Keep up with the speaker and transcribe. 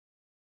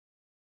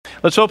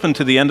Let's open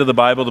to the end of the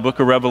Bible, the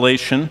book of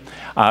Revelation.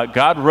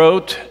 God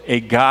wrote a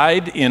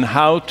guide in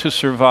how to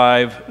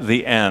survive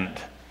the end.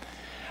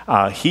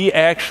 He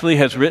actually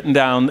has written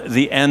down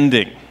the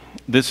ending.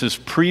 This is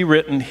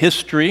pre-written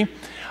history,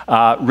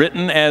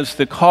 written as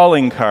the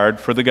calling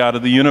card for the God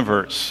of the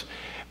universe.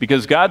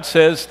 Because God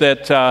says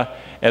that,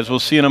 as we'll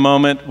see in a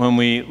moment when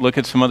we look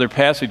at some other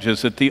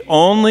passages, that the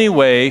only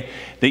way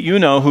that you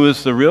know who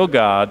is the real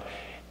God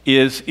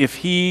is if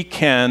He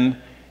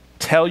can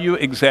tell you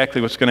exactly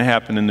what's going to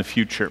happen in the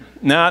future.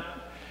 Not,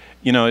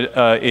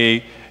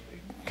 a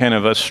kind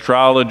of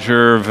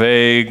astrologer,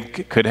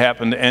 vague, could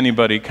happen to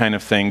anybody kind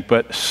of thing,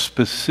 but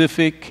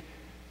specific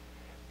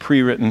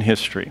pre-written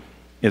history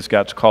is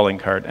God's calling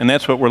card. And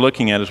that's what we're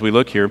looking at as we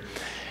look here.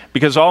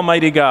 Because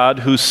Almighty God,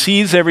 who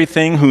sees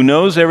everything, who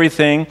knows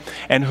everything,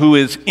 and who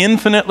is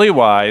infinitely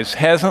wise,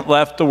 hasn't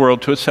left the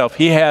world to itself.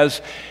 He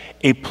has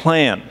a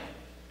plan.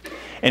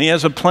 And He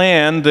has a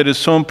plan that is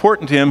so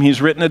important to Him,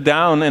 He's written it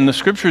down, and the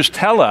Scriptures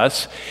tell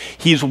us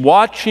He's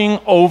watching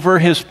over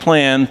His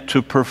plan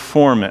to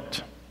perform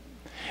it.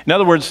 In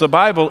other words, the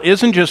Bible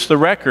isn't just the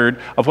record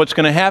of what's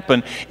going to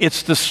happen,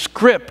 it's the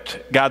script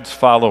God's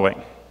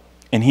following.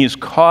 And He is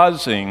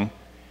causing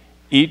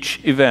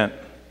each event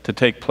to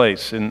take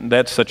place, and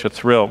that's such a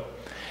thrill.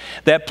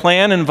 That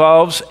plan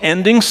involves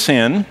ending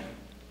sin,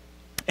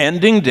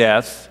 ending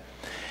death,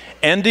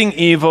 ending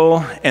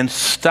evil, and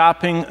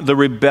stopping the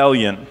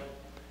rebellion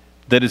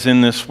that is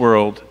in this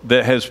world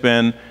that has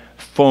been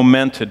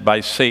fomented by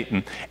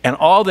Satan. And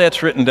all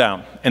that's written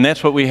down. And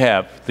that's what we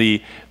have,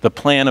 the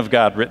plan of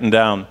God written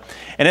down.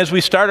 And as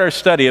we start our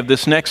study of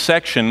this next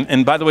section,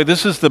 and by the way,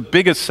 this is the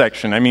biggest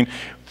section. I mean,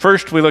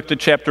 first we looked at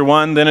chapter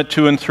 1, then at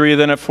 2 and 3,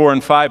 then at 4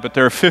 and 5, but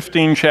there are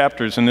 15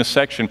 chapters in this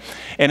section.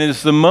 And it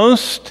is the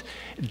most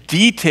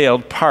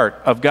detailed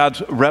part of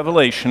God's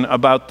revelation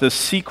about the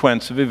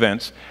sequence of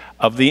events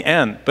of the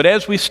end. But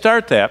as we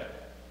start that,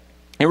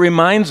 it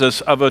reminds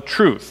us of a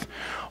truth.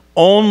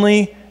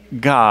 Only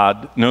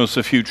God knows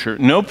the future.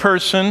 No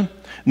person,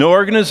 no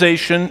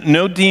organization,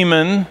 no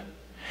demon,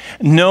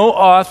 no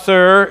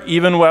author,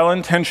 even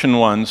well-intentioned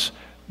ones,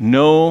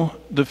 know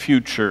the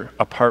future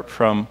apart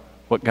from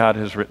what God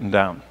has written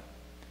down.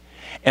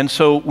 And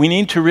so we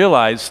need to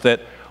realize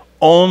that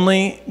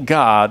only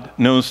God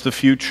knows the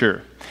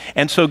future.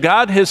 And so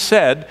God has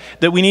said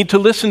that we need to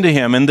listen to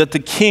Him and that the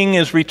King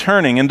is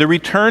returning. And the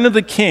return of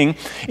the King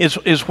is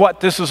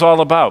what this is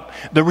all about.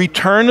 The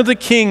return of the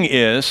King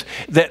is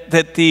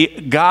that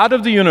the God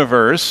of the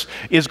universe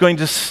is going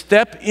to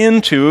step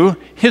into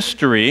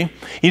history.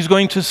 He's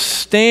going to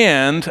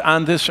stand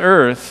on this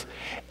earth.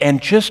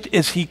 And just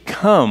as He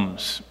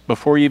comes,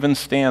 before He even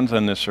stands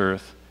on this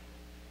earth,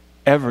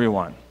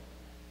 everyone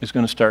is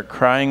going to start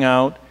crying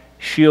out,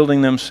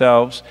 shielding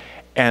themselves,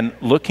 and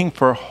looking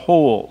for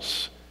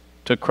holes.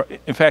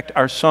 In fact,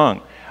 our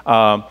song,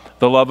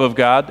 The Love of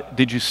God,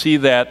 did you see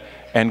that?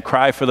 And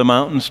cry for the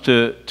mountains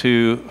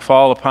to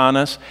fall upon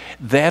us.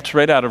 That's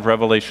right out of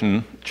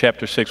Revelation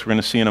chapter 6, we're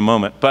going to see in a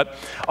moment. But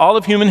all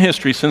of human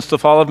history since the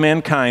fall of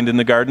mankind in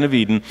the Garden of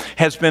Eden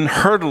has been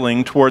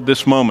hurtling toward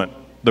this moment,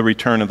 the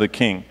return of the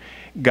King,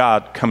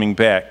 God coming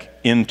back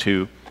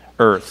into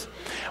earth.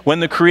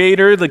 When the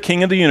Creator, the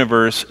King of the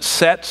universe,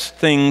 sets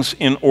things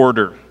in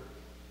order.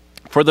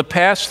 For the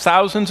past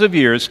thousands of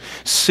years,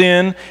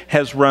 sin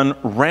has run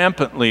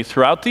rampantly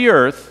throughout the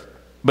earth,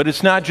 but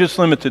it's not just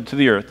limited to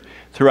the earth,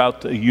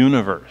 throughout the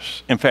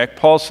universe. In fact,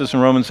 Paul says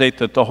in Romans 8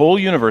 that the whole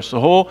universe, the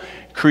whole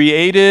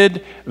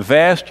created,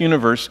 vast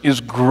universe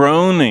is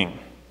groaning,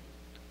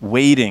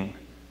 waiting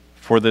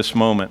for this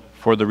moment,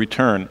 for the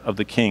return of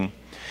the King.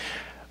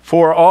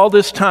 For all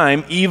this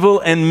time, evil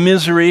and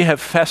misery have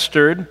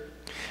festered.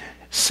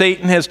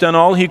 Satan has done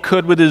all he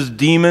could with his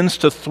demons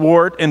to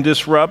thwart and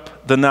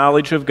disrupt the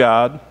knowledge of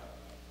God.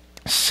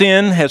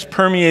 Sin has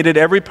permeated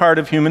every part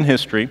of human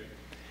history.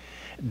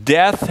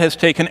 Death has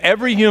taken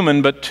every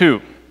human but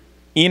two,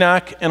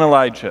 Enoch and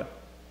Elijah.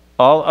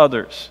 All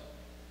others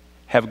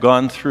have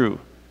gone through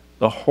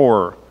the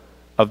horror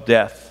of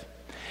death.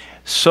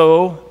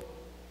 So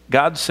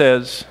God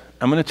says,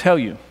 I'm going to tell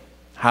you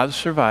how to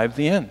survive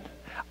the end.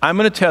 I'm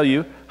going to tell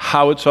you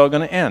how it's all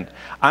going to end.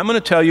 I'm going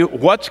to tell you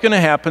what's going to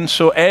happen,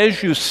 so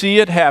as you see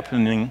it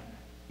happening,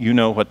 you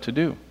know what to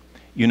do.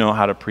 You know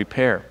how to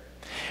prepare.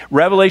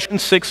 Revelation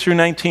 6 through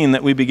 19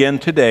 that we begin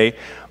today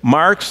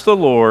marks the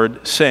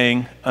Lord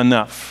saying,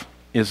 enough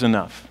is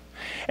enough.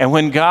 And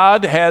when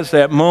God has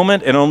that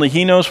moment, and only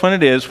He knows when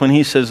it is, when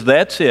He says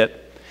that's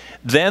it,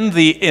 then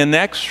the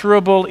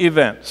inexorable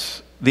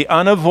events, the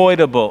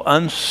unavoidable,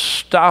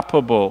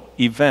 unstoppable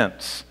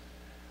events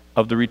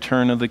of the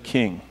return of the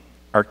King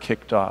are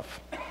kicked off.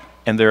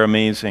 And they're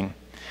amazing.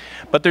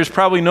 But there's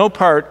probably no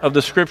part of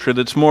the Scripture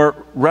that's more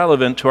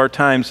relevant to our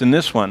times than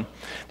this one.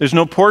 There's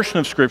no portion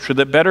of Scripture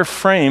that better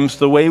frames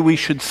the way we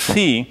should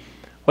see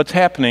what's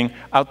happening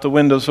out the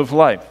windows of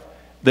life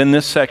than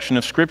this section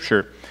of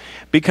Scripture.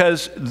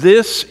 Because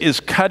this is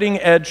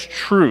cutting-edge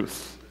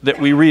truth that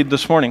we read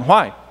this morning.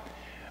 Why?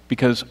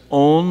 Because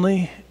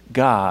only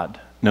God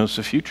knows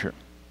the future.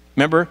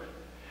 Remember,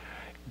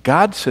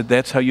 God said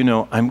that's how you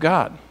know I'm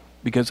God.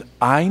 because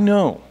I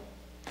know,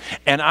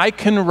 and I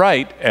can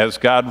write, as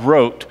God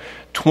wrote,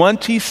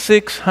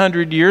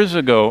 2,600 years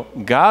ago,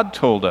 God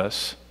told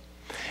us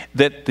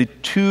that the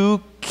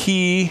two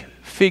key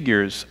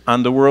figures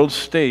on the world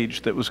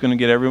stage that was going to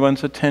get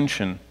everyone's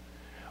attention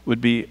would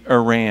be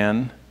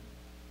Iran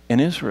and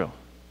Israel.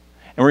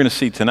 And we're going to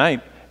see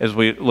tonight, as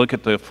we look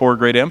at the four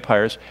great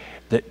empires,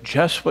 that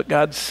just what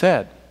God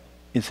said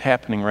is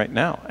happening right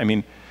now. I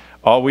mean,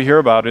 all we hear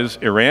about is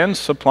Iran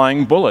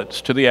supplying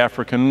bullets to the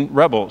African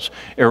rebels.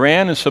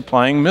 Iran is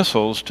supplying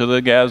missiles to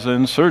the Gaza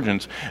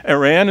insurgents.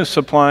 Iran is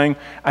supplying,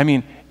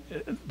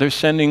 they're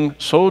sending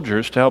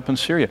soldiers to help in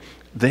Syria.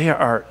 They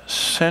are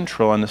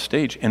central on the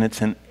stage, and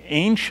it's an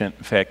ancient,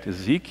 in fact,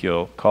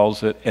 Ezekiel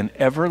calls it an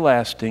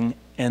everlasting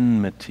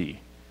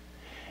enmity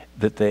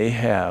that they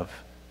have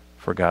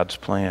for God's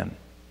plan.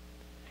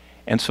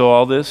 And so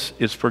all this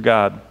is for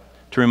God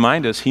to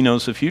remind us He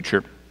knows the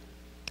future.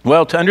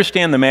 Well, to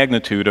understand the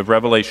magnitude of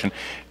Revelation,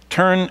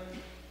 turn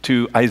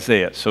to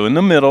Isaiah. So in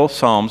the middle,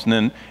 Psalms, and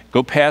then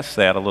go past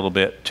that a little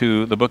bit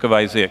to the book of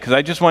Isaiah, because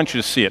I just want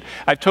you to see it.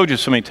 I've told you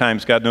so many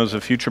times God knows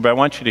the future, but I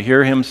want you to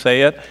hear Him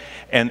say it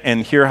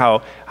and hear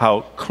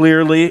how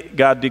clearly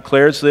God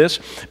declares this,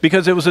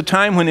 because it was a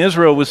time when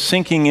Israel was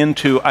sinking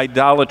into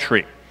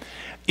idolatry.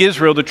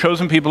 Israel, the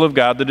chosen people of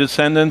God, the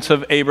descendants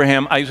of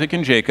Abraham, Isaac,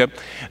 and Jacob,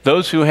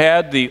 those who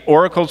had the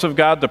oracles of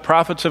God, the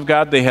prophets of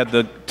God, they had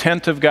the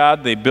tent of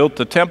God, they built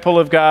the temple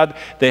of God,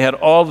 they had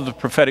all of the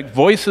prophetic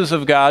voices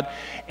of God,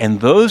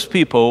 and those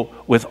people,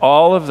 with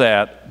all of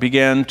that,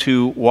 began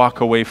to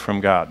walk away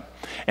from God.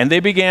 And they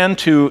began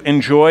to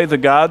enjoy the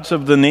gods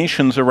of the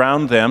nations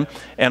around them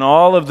and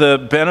all of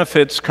the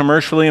benefits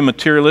commercially and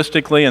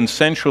materialistically and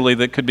sensually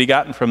that could be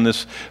gotten from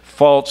this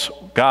false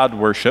God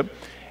worship.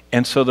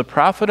 And so the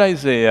prophet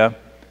Isaiah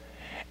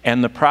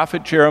and the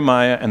prophet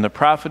Jeremiah and the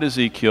prophet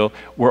Ezekiel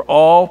were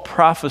all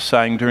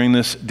prophesying during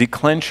this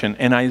declension.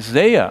 And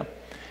Isaiah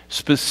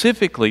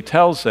specifically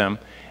tells them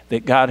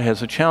that God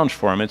has a challenge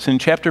for them. It's in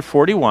chapter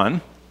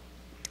 41.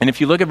 And if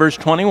you look at verse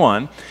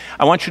 21,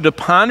 I want you to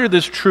ponder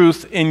this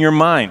truth in your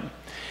mind.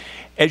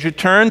 As you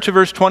turn to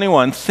verse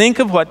 21, think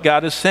of what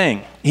God is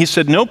saying. He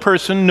said, no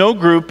person, no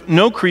group,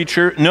 no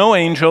creature, no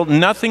angel,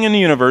 nothing in the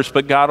universe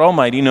but God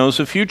Almighty knows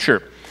the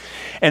future.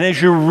 And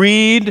as you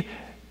read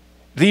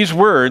these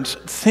words,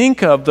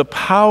 think of the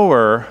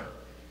power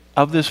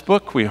of this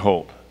book we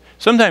hold.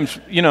 Sometimes,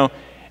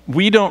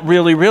 we don't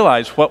really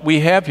realize what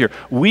we have here.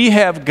 We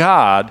have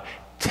God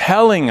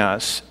telling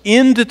us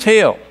in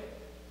detail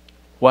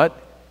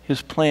what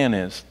His plan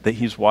is that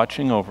He's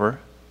watching over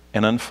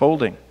and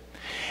unfolding.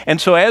 And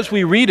so as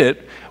we read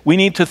it, we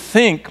need to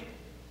think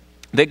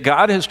that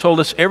God has told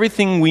us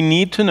everything we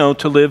need to know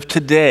to live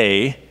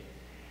today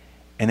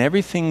and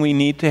everything we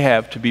need to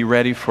have to be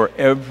ready for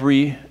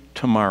every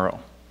tomorrow.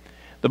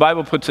 The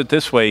Bible puts it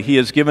this way: He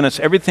has given us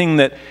everything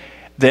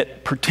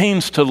that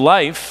pertains to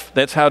life,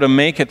 that's how to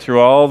make it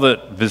through all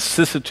the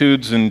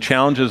vicissitudes and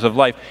challenges of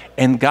life,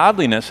 and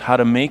godliness, how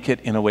to make it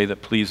in a way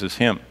that pleases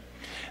Him.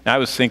 Now, I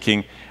was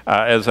thinking,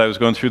 as I was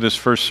going through this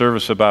first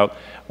service, about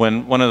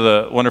when one of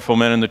the wonderful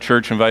men in the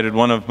church invited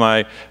one of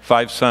my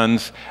 5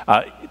 sons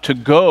to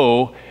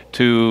go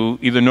to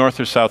either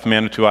North or South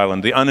Manitou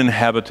Island, the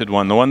uninhabited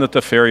one, the one that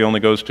the ferry only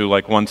goes to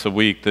like once a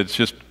week, that's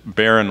just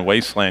barren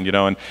wasteland,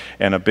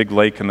 and a big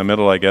lake in the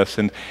middle, I guess.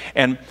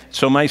 And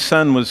so my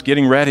son was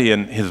getting ready,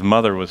 and his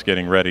mother was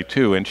getting ready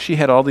too, and she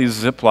had all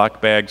these Ziploc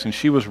bags, and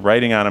she was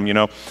writing on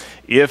them,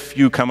 if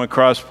you come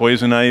across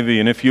poison ivy,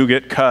 and if you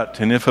get cut,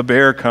 and if a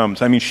bear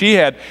comes. She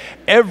had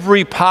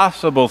every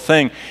possible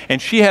thing,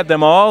 and she had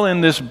them all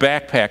in this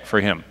backpack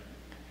for him.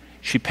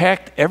 She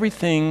packed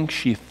everything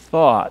she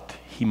thought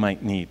he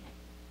might need.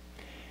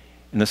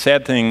 And the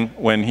sad thing,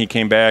 when he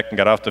came back and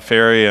got off the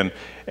ferry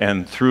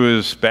and threw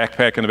his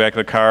backpack in the back of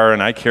the car,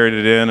 and I carried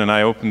it in and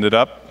I opened it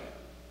up,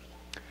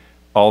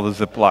 all the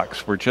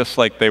Ziplocs were just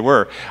like they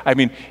were.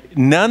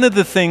 None of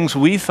the things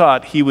we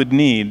thought he would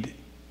need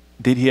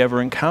did he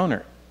ever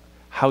encounter.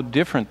 How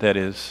different that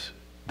is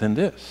than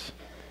this.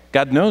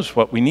 God knows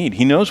what we need.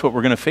 He knows what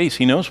we're going to face.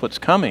 He knows what's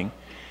coming.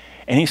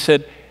 And He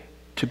said,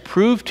 to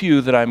prove to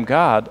you that I'm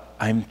God,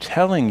 I'm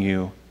telling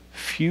you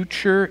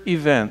future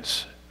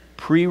events,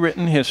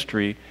 pre-written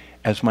history,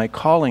 as my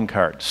calling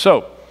card.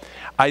 So,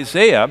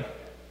 Isaiah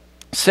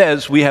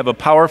says we have a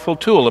powerful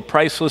tool, a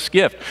priceless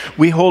gift.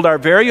 We hold our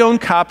very own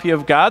copy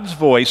of God's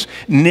voice,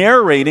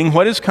 narrating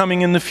what is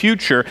coming in the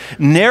future,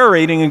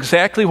 narrating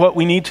exactly what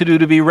we need to do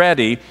to be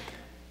ready.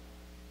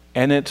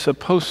 And it's a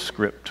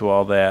postscript to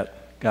all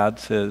that. God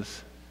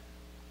says,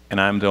 and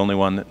I'm the only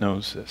one that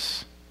knows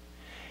this.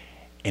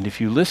 And if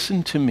you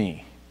listen to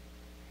me,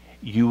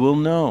 you will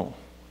know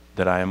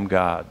that I am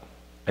God.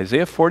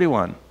 Isaiah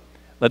 41.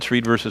 Let's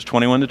read verses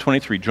 21 to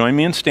 23. Join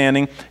me in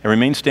standing, and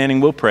remain standing,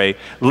 we'll pray.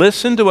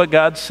 Listen to what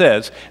God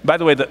says. By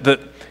the way,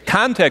 the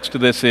context of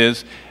this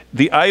is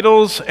the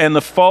idols and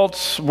the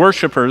false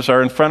worshipers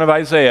are in front of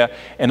Isaiah,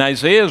 and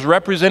Isaiah is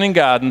representing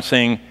God and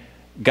saying,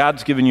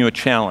 God's given you a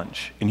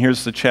challenge. And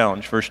here's the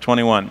challenge, verse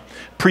 21.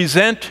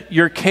 Present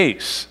your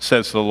case,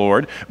 says the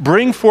Lord.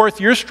 Bring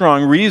forth your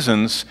strong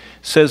reasons,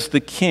 says the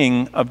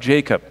King of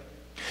Jacob.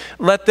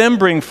 Let them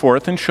bring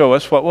forth and show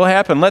us what will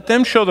happen. Let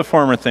them show the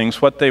former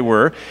things what they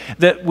were,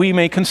 that we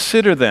may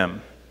consider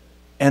them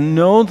and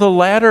know the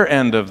latter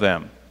end of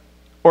them,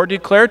 or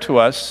declare to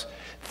us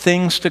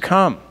things to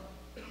come.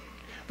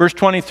 Verse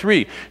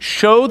 23,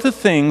 show the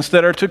things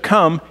that are to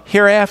come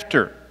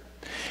hereafter,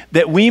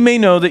 that we may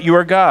know that you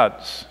are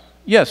gods.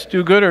 Yes,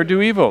 do good or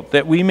do evil,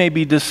 that we may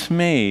be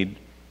dismayed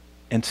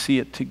and see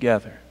it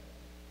together.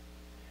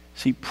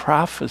 See,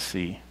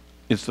 prophecy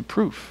is the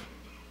proof.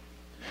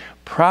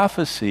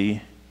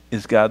 Prophecy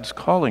is God's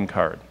calling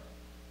card.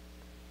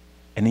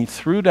 And he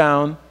threw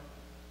down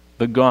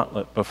the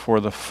gauntlet before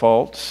the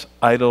false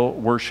idol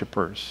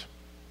worshipers.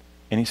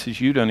 And he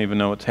says, you don't even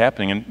know what's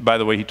happening. And by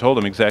the way, he told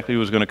them exactly who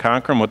was going to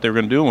conquer them, what they were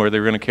going to do, and where they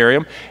were going to carry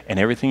them. And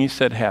everything he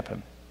said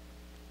happened.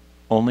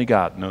 Only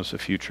God knows the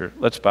future.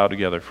 Let's bow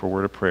together for a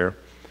word of prayer.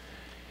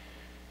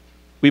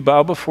 We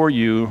bow before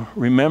you,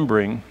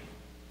 remembering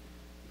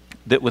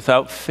that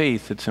without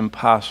faith it's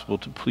impossible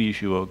to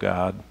please you, O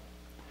God.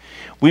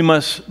 We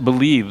must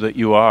believe that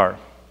you are,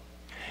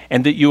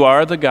 and that you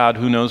are the God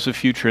who knows the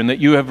future, and that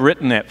you have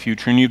written that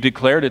future, and you've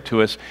declared it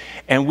to us,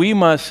 and we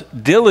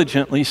must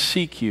diligently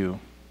seek you.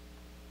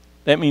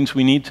 That means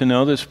we need to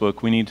know this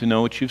book, we need to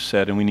know what you've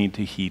said, and we need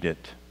to heed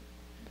it.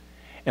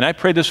 And I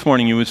pray this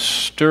morning you would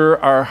stir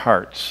our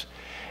hearts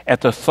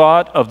at the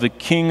thought of the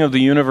King of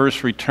the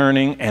universe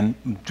returning,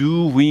 and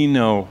do we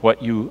know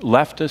what you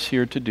left us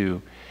here to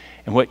do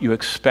and what you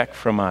expect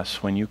from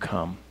us when you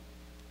come.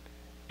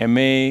 And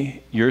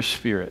may your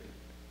Spirit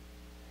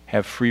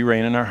have free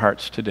reign in our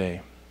hearts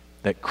today,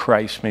 that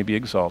Christ may be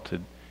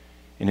exalted.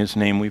 In his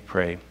name we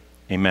pray.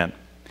 Amen.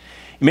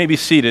 You may be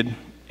seated.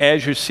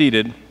 As you're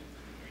seated,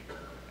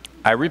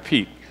 I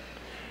repeat,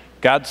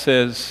 God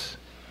says,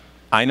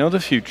 I know the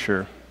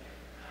future.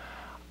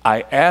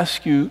 I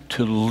ask you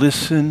to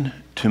listen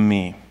to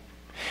me.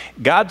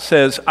 God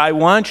says, I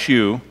want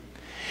you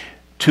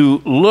to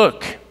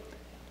look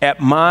at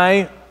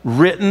my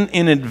written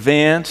in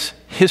advance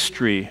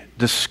history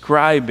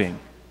describing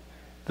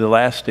the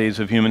last days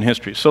of human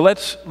history. So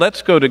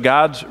let's go to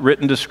God's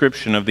written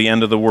description of the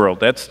end of the world.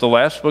 That's the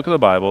last book of the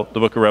Bible, the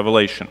book of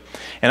Revelation.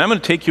 And I'm going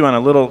to take you on a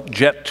little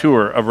jet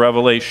tour of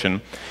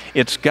Revelation.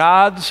 It's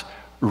God's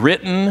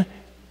written,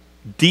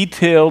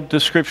 detailed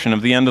description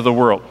of the end of the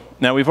world.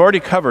 Now, we've already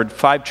covered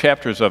 5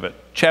 chapters of it.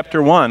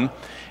 Chapter 1,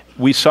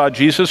 we saw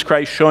Jesus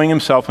Christ showing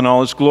himself in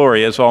all his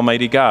glory as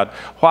Almighty God.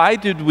 Why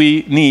did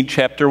we need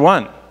chapter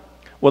 1?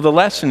 Well, the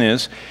lesson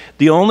is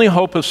the only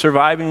hope of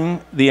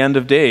surviving the end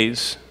of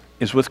days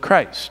is with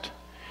Christ.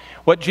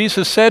 What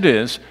Jesus said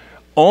is,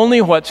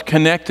 only what's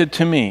connected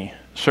to me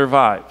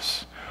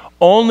survives.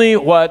 Only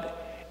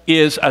what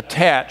is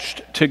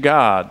attached to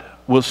God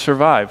will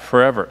survive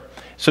forever.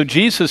 So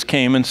Jesus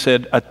came and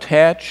said,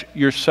 attach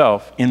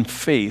yourself in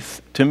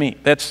faith to me.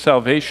 That's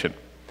salvation.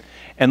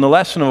 And the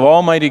lesson of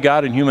Almighty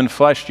God in human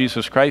flesh,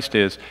 Jesus Christ,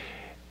 is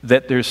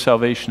that there's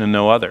salvation in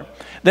no other.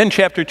 Then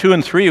chapter 2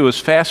 and 3 was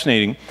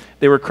fascinating.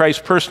 They were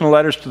Christ's personal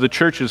letters to the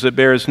churches that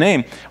bear his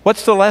name.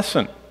 What's the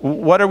lesson?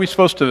 What are we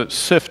supposed to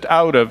sift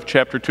out of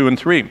chapter 2 and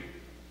 3?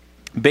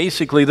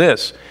 Basically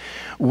this: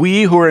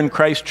 we who are in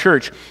Christ's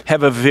church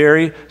have a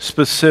very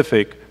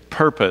specific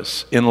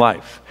purpose in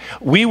life.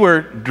 We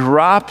were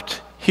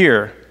dropped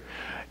here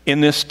in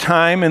this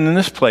time and in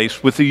this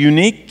place with a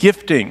unique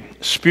gifting,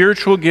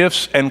 spiritual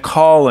gifts and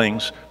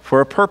callings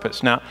for a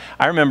purpose. Now,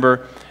 I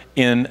remember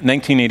in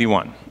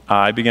 1981,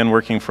 I began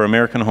working for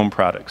American Home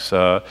Products,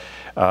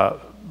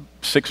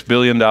 $6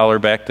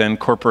 billion back then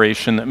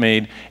corporation that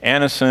made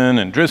Anison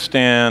and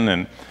Dristan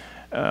and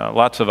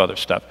lots of other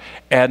stuff.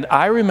 And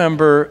I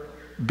remember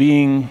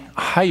being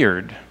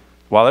hired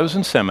while I was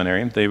in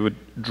seminary. They would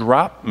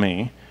drop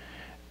me.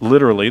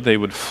 Literally, they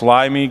would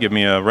fly me, give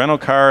me a rental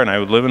car, and I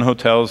would live in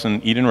hotels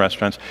and eat in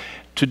restaurants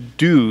to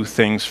do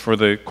things for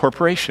the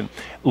corporation,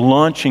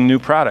 launching new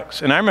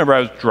products. And I remember I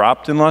was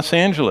dropped in Los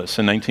Angeles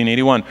in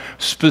 1981,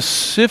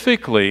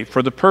 specifically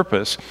for the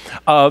purpose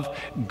of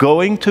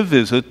going to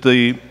visit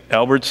the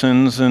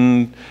Albertsons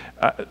and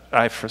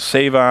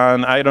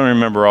Save-On, I don't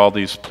remember all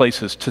these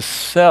places, to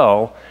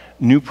sell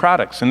new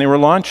products. And they were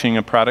launching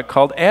a product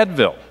called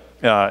Advil.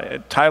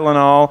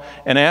 Tylenol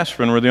and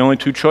aspirin were the only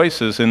 2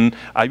 choices, and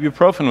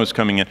ibuprofen was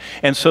coming in.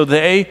 And so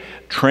they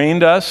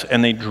trained us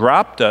and they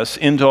dropped us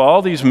into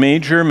all these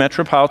major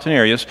metropolitan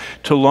areas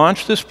to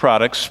launch this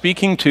product,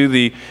 speaking to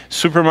the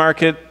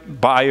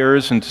supermarket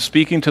buyers and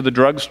speaking to the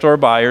drugstore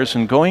buyers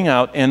and going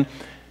out and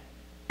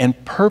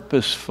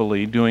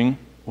purposefully doing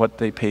what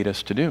they paid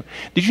us to do.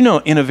 Did you know,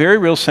 in a very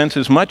real sense,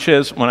 as much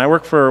as when I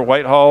worked for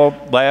Whitehall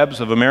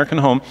Labs of American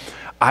Home,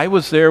 I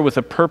was there with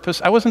a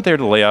purpose. I wasn't there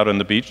to lay out on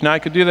the beach. Now, I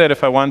could do that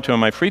if I wanted to in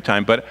my free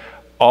time, but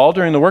all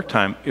during the work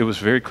time, it was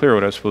very clear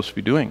what I was supposed to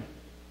be doing.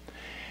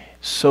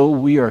 So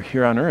we are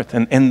here on earth.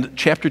 And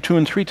chapter 2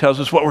 and 3 tells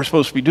us what we're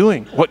supposed to be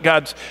doing, what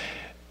God's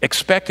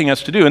expecting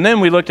us to do. And then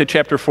we looked at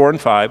chapter 4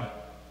 and 5.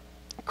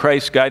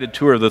 Christ's guided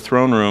tour of the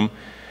throne room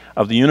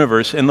of the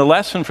universe. And the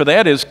lesson for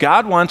that is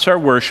God wants our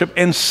worship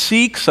and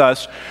seeks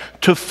us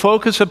to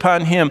focus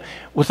upon him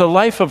with a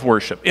life of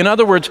worship. In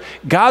other words,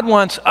 God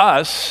wants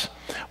us,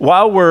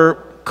 while we're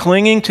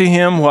clinging to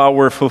him, while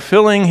we're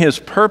fulfilling his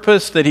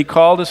purpose that he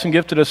called us and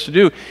gifted us to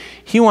do,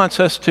 he wants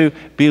us to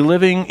be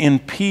living in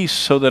peace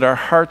so that our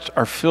hearts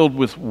are filled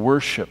with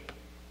worship,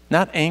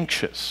 not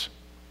anxious.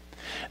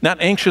 Not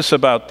anxious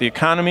about the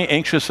economy,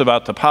 anxious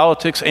about the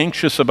politics,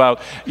 anxious about,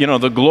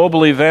 the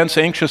global events,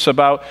 anxious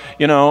about,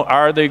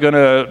 are they going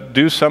to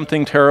do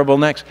something terrible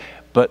next?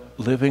 But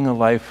living a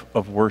life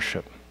of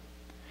worship.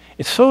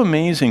 It's so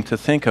amazing to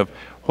think of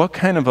what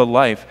kind of a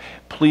life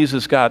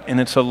pleases God. And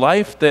it's a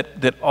life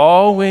that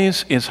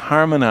always is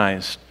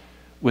harmonized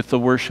with the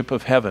worship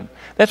of heaven.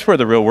 That's where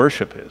the real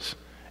worship is.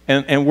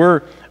 And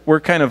we're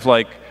kind of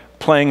like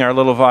playing our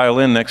little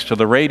violin next to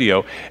the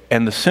radio,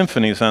 and the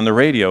symphony's on the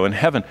radio in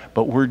heaven,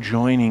 but we're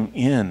joining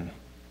in.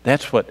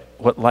 That's what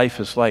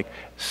life is like.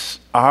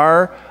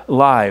 Our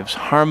lives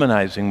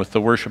harmonizing with the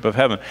worship of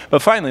heaven.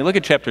 But finally, look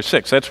at chapter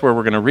 6. That's where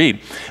we're going to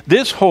read.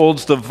 This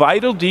holds the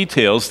vital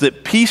details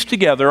that piece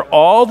together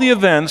all the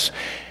events.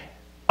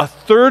 A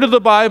third of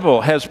the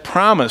Bible has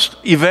promised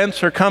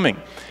events are coming.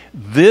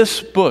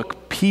 This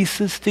book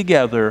pieces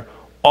together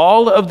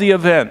all of the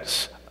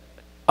events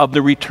of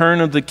the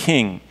return of the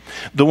King,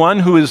 the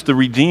one who is the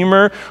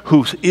Redeemer,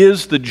 who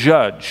is the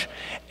Judge.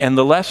 And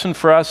the lesson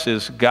for us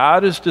is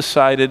God has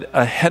decided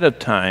ahead of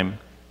time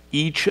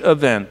each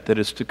event that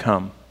is to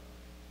come.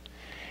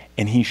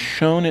 And he's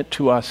shown it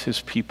to us,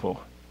 his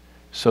people,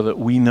 so that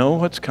we know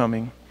what's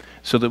coming,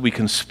 so that we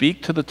can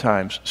speak to the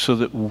times, so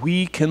that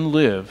we can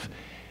live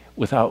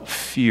without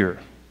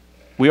fear.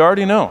 We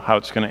already know how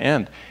it's going to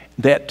end.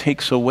 That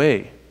takes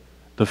away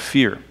the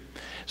fear.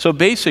 So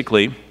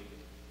basically,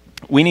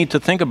 we need to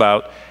think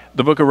about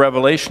the book of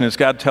Revelation as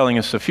God telling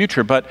us the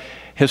future, but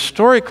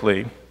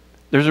historically,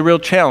 there's a real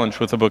challenge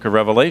with the book of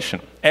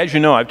Revelation. As you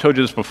know, I've told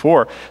you this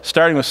before,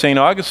 starting with St.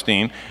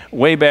 Augustine,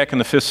 way back in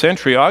the 5th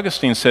century,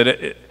 Augustine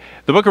said,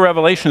 the book of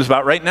Revelation is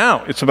about right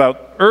now. It's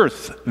about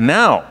earth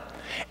now.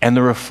 And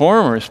the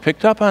reformers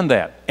picked up on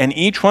that. And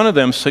each one of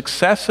them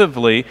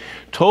successively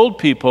told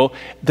people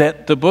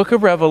that the book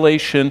of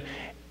Revelation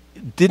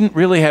didn't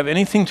really have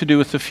anything to do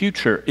with the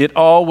future. It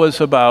all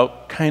was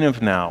about kind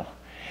of now.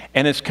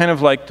 And it's kind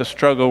of like the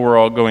struggle we're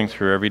all going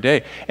through every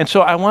day. And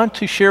so I want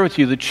to share with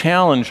you the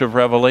challenge of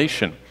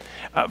Revelation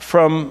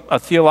from a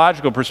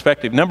theological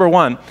perspective. Number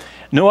one,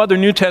 no other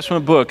New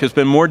Testament book has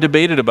been more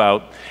debated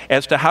about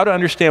as to how to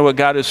understand what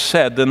God has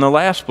said than the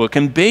last book.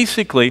 And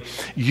basically,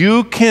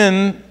 you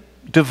can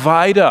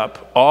divide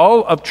up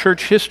all of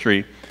church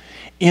history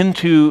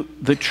into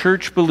the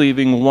church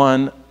believing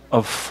one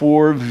of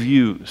 4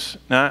 views.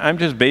 Now, I'm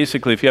just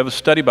basically, if you have a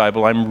study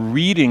Bible, I'm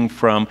reading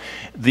from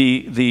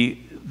the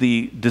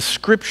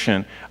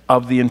description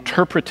of the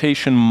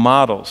interpretation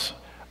models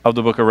of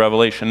the book of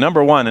Revelation.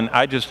 Number one, and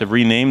I just have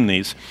renamed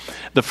these,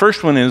 the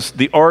first one is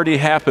the already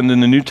happened in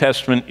the New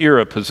Testament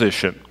era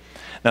position.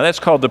 Now that's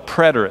called the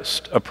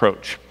preterist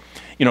approach.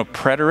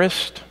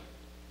 Preterist,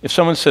 if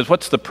someone says,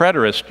 what's the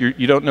preterist?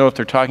 You don't know if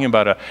they're talking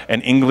about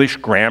an English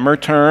grammar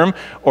term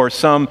or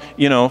some,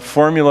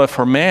 formula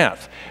for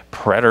math.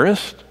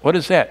 Preterist, what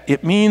is that?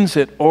 It means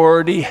it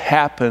already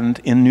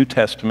happened in New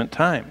Testament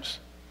times.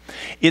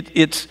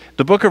 It's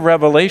the book of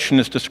Revelation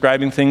is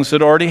describing things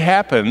that already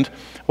happened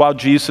while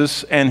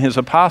Jesus and his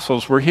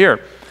apostles were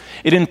here.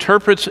 It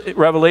interprets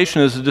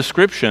Revelation as a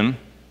description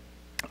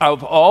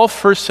of all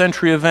first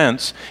century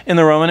events in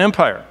the Roman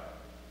Empire.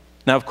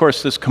 Now, of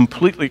course, this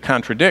completely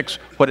contradicts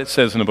what it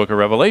says in the book of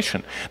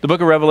Revelation. The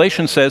book of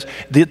Revelation says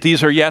that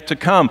these are yet to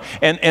come.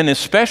 And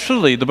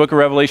especially the book of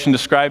Revelation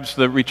describes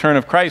the return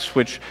of Christ,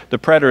 which the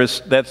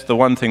preterists, that's the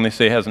one thing they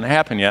say hasn't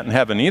happened yet in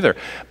heaven either.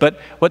 But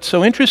what's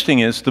so interesting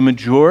is the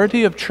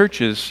majority of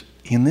churches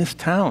in this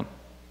town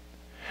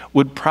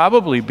would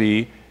probably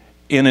be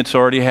in it's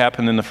already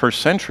happened in the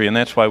first century, and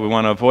that's why we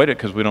want to avoid it,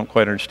 because we don't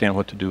quite understand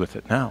what to do with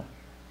it now.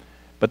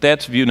 But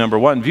that's view number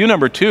one. View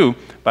number two,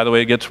 by the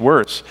way, it gets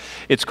worse.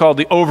 It's called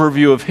the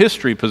overview of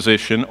history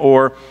position,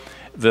 or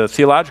the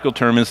theological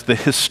term is the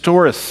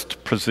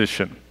historicist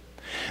position.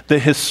 The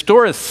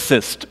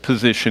historicist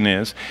position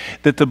is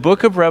that the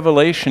book of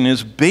Revelation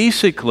is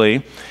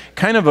basically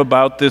kind of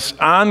about this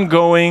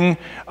ongoing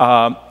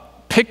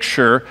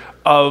picture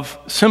of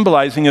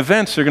symbolizing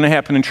events that are going to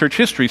happen in church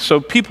history. So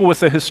people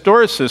with a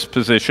historicist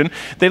position,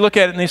 they look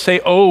at it and they say,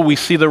 oh, we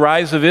see the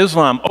rise of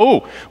Islam.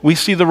 Oh, we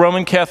see the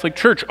Roman Catholic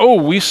Church.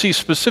 Oh, we see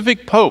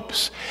specific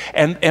popes.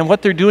 And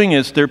what they're doing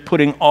is they're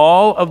putting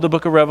all of the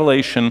book of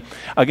Revelation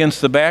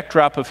against the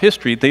backdrop of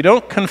history. They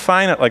don't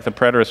confine it like the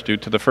preterists do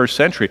to the first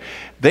century.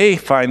 They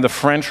find the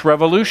French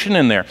Revolution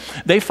in there.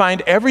 They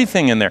find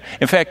everything in there.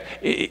 In fact,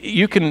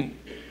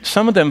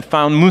 some of them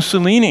found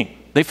Mussolini.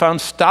 They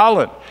found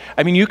Stalin.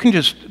 I mean, you can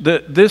just,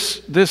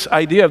 this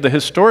idea of the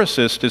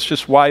historicist is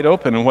just wide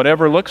open, and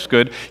whatever looks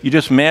good, you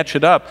just match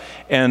it up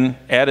and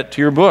add it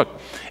to your book.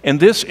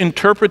 And this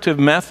interpretive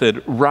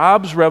method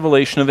robs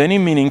Revelation of any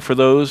meaning for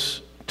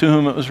those to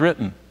whom it was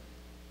written.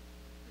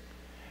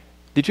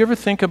 Did you ever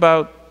think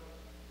about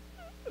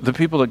the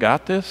people that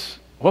got this?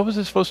 What was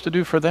it supposed to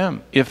do for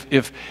them?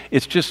 If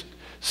it's just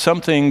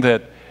something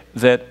that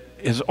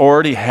has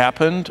already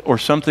happened or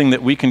something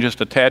that we can just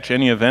attach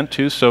any event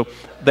to. So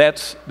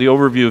that's the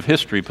overview of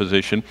history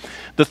position.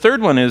 The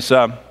third one is,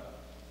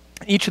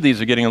 each of these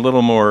are getting a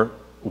little more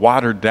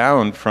watered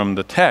down from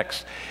the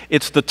text.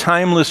 It's the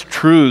timeless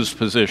truths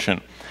position.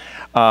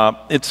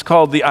 It's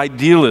called the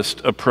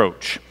idealist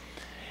approach.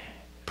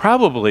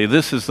 Probably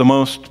this is the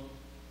most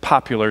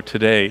popular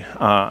today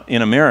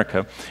in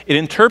America. It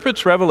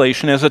interprets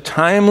Revelation as a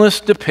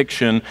timeless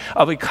depiction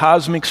of a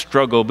cosmic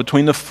struggle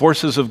between the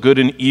forces of good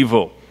and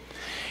evil.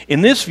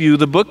 In this view,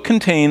 the book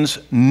contains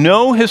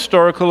no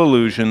historical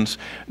allusions,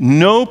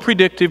 no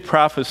predictive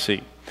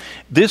prophecy.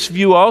 This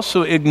view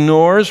also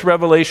ignores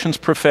Revelation's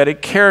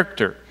prophetic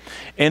character,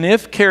 and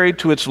if carried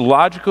to its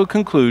logical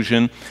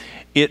conclusion,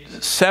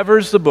 it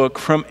severs the book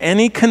from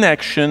any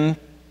connection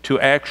to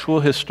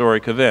actual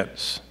historic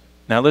events.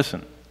 Now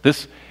listen,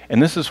 this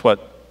is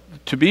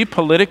what, to be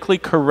politically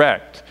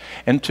correct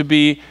and to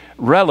be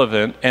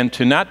relevant and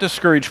to not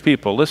discourage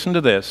people, listen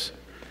to this.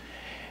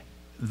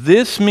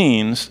 This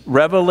means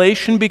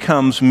Revelation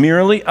becomes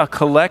merely a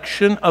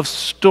collection of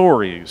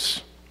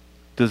stories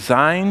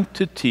designed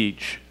to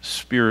teach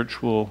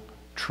spiritual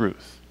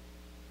truth.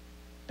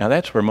 Now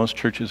that's where most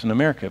churches in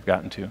America have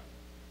gotten to.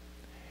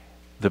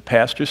 The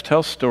pastors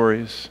tell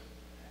stories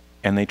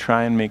and they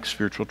try and make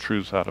spiritual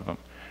truths out of them,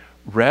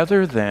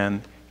 rather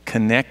than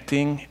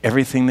connecting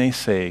everything they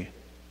say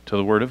to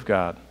the Word of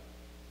God.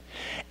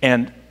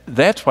 And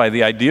that's why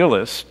the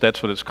idealist,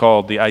 that's what it's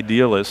called, the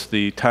idealist,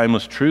 the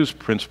timeless truths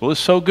principle, is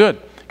so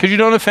good. Because you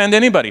don't offend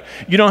anybody.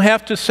 You don't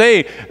have to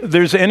say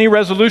there's any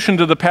resolution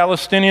to the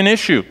Palestinian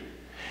issue.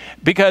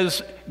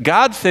 Because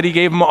God said He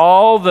gave them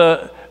all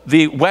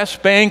the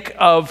west bank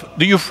of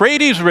the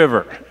Euphrates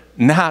River,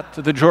 not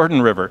the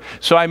Jordan River.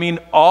 So I mean,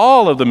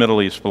 all of the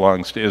Middle East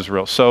belongs to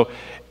Israel. So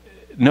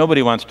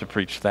nobody wants to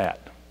preach that.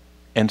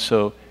 And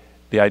so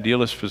the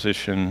idealist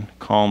position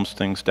calms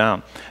things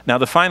down. Now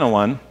the final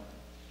one,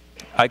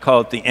 I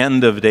call it the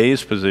end of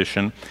days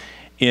position.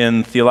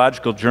 In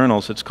theological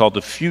journals, it's called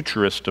the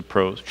futurist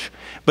approach.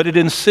 But it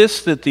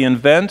insists that the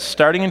events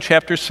starting in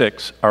chapter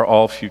 6 are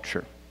all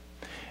future.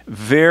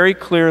 Very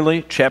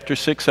clearly, chapter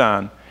 6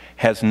 on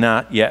has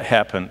not yet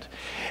happened.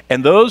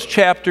 And those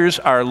chapters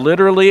are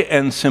literally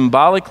and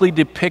symbolically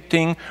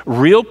depicting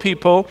real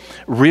people,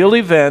 real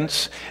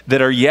events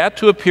that are yet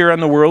to appear on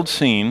the world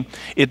scene.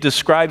 It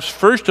describes,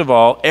 first of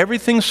all,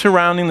 everything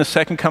surrounding the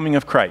second coming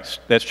of Christ.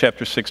 That's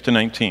chapter 6 to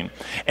 19.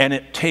 And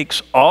it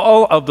takes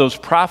all of those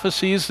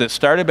prophecies that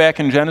started back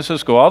in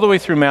Genesis, go all the way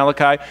through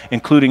Malachi,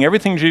 including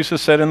everything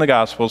Jesus said in the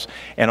Gospels,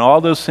 and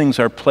all those things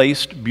are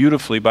placed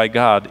beautifully by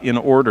God in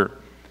order.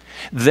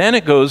 Then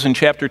it goes in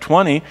chapter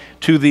 20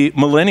 to the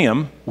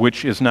millennium,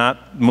 which is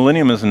not,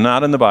 millennium is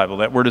not in the Bible.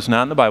 That word is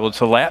not in the Bible. It's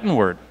a Latin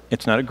word.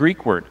 It's not a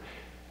Greek word.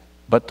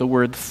 But the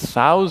word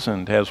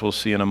 1,000, as we'll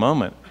see in a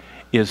moment,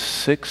 is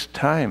 6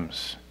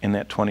 times in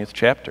that 20th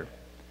chapter.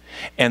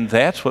 And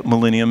that's what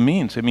millennium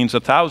means. It means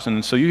 1,000.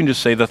 And so you can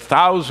just say the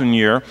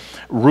 1,000-year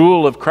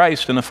rule of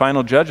Christ and the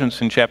final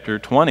judgments in chapter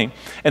 20,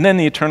 and then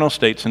the eternal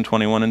states in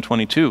 21 and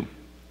 22.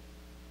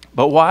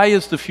 But why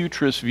is the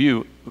futurist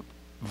view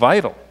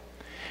vital?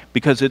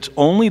 Because it's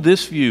only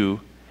this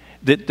view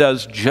that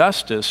does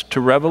justice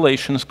to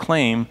Revelation's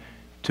claim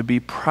to be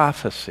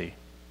prophecy.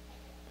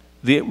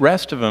 The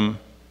rest of them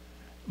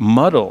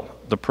muddle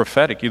the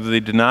prophetic. Either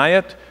they deny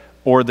it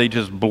or they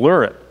just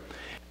blur it.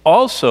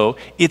 Also,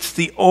 it's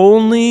the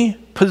only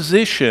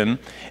position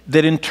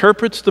that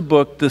interprets the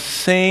book the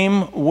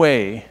same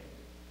way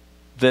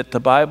that the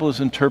Bible is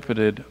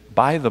interpreted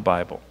by the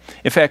Bible.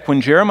 In fact,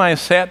 when Jeremiah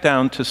sat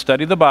down to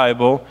study the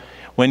Bible,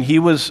 when he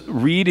was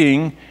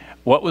reading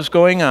what was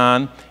going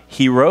on,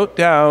 he wrote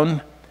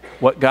down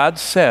what God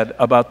said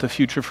about the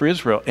future for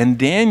Israel. And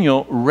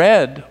Daniel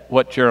read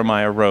what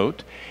Jeremiah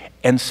wrote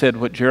and said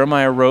what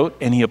Jeremiah wrote,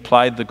 and he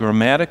applied the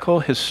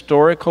grammatical,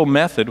 historical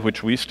method,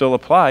 which we still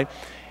apply.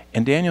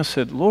 And Daniel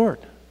said, Lord,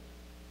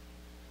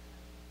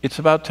 it's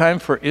about time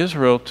for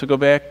Israel to go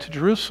back to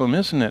Jerusalem,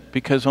 isn't it?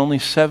 Because only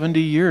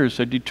 70 years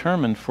are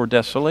determined for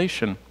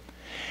desolation.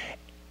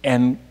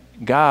 And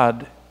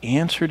God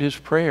answered his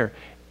prayer.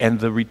 And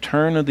the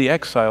return of the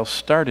exiles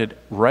started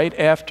right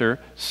after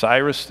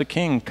Cyrus the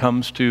king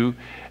comes to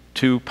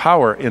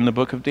power in the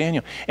book of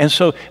Daniel. And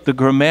so the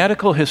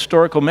grammatical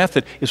historical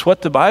method is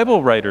what the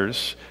Bible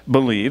writers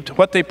believed,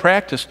 what they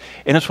practiced,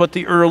 and it's what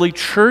the early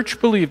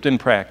church believed and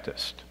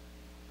practiced.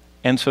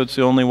 And so it's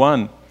the only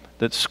one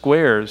that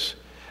squares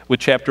with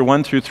chapter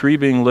 1 through 3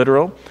 being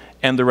literal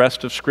and the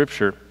rest of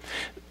Scripture.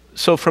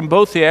 So from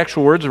both the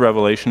actual words of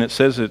Revelation, it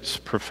says it's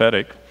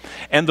prophetic,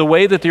 and the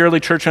way that the early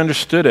church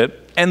understood it,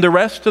 and the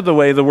rest of the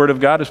way the Word of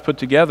God is put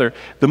together,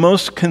 the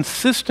most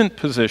consistent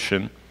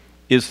position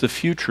is the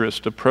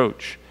futurist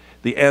approach,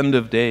 the end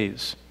of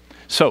days.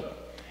 So,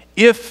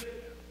 if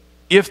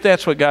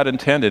that's what God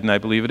intended, and I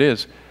believe it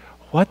is,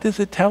 what does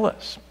it tell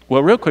us?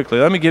 Well, real quickly,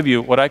 let me give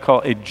you what I call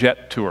a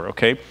jet tour,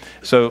 okay?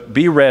 So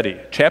be ready.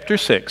 Chapter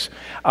 6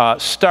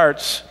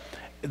 starts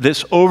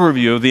this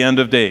overview of the end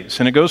of days.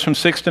 And it goes from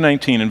 6 to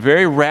 19. And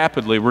very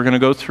rapidly, we're going to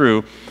go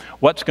through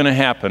what's going to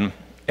happen.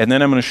 And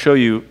then I'm going to show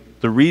you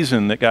the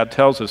reason that God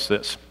tells us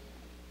this.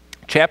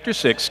 Chapter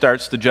 6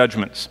 starts the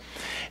judgments.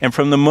 And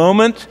from the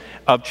moment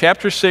of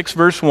chapter 6,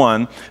 verse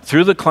 1,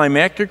 through the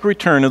climactic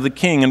return of the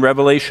king in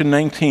Revelation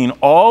 19,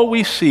 all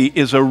we see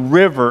is a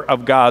river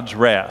of God's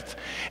wrath.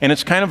 And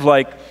it's kind of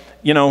like,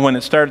 you know, when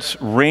it starts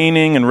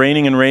raining and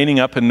raining and raining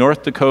up in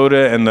North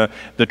Dakota, and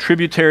the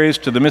tributaries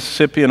to the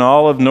Mississippi and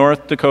all of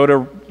North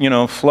Dakota, you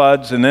know,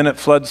 floods, and then it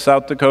floods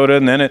South Dakota,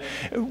 and then it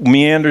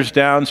meanders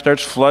down,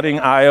 starts flooding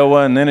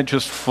Iowa, and then it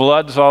just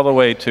floods all the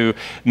way to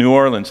New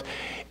Orleans.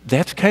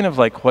 That's kind of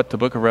like what the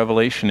book of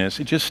Revelation is.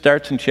 It just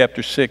starts in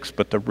chapter 6,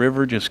 but the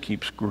river just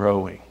keeps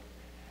growing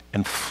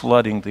and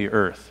flooding the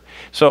earth.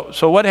 So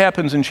what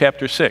happens in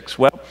chapter 6?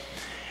 Well,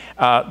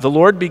 the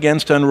Lord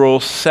begins to unroll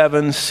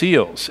 7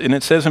 seals. And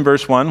it says in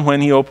verse 1,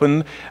 when he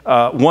opened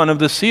one of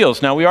the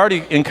seals. Now, we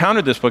already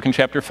encountered this book in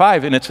chapter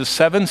 5, and it's a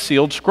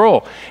 7-sealed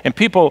scroll. And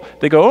people,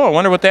 they go, oh, I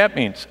wonder what that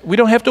means. We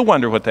don't have to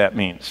wonder what that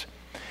means.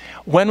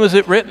 When was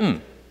it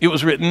written? It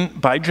was written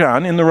by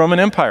John in the Roman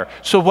Empire.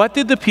 So what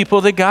did the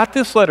people that got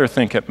this letter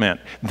think it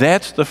meant?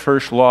 That's the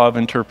first law of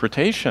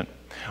interpretation.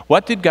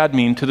 What did God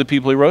mean to the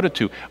people he wrote it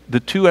to? The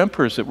 2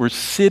 emperors that were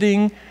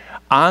sitting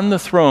on the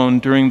throne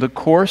during the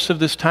course of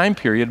this time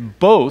period,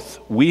 both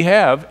we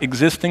have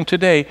existing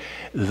today,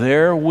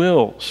 their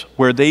wills,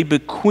 where they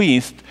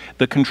bequeathed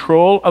the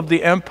control of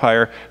the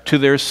empire to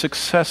their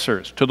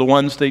successors, to the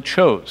ones they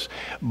chose.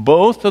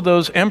 Both of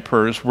those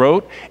emperors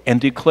wrote and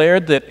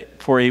declared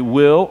that for a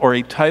will or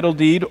a title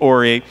deed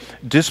or a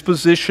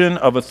disposition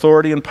of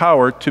authority and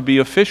power to be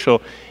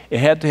official, it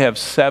had to have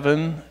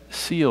 7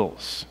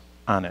 seals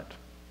on it.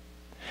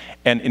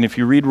 And if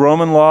you read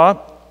Roman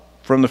law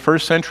from the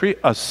first century,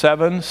 a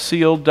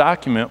 7-sealed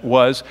document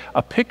was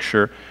a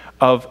picture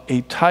of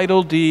a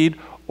title deed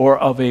or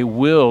of a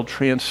will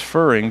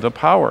transferring the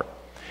power.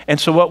 And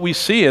so what we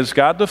see is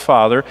God the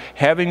Father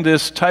having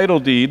this title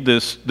deed,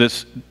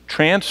 this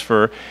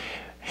transfer,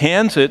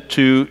 hands it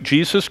to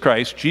Jesus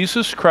Christ.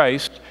 Jesus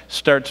Christ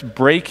starts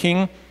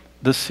breaking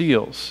the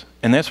seals.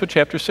 And that's what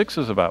chapter 6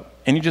 is about.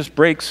 And he just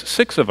breaks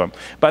 6 of them.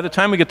 By the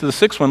time we get to the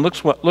 6th one,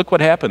 look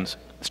what happens,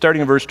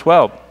 starting in verse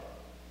 12.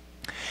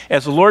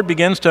 As the Lord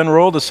begins to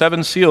unroll the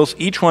 7 seals,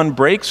 each one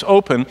breaks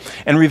open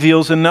and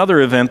reveals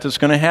another event that's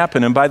going to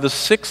happen. And by the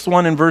 6th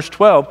one in verse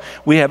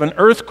 12, we have an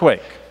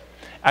earthquake.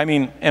 I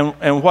mean,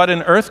 and what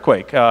an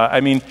earthquake.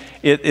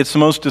 It's the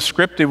most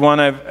descriptive one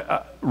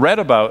I've read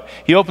about.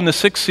 He opened the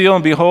 6th seal,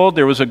 and behold,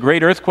 there was a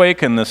great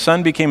earthquake, and the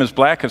sun became as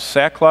black as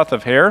sackcloth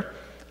of hair.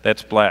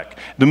 That's black.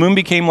 The moon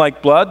became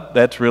like blood.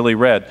 That's really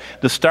red.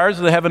 The stars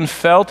of the heaven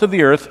fell to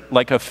the earth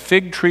like a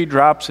fig tree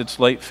drops its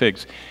late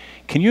figs.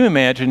 Can you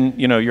imagine,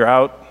 you're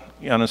out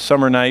on a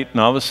summer night, and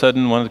all of a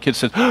sudden one of the kids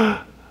says,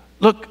 oh,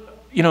 look,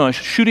 a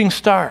shooting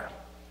star.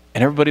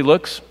 And everybody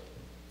looks,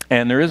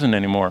 and there isn't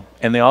anymore.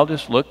 And they all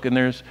just look, and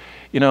there's,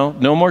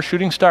 no more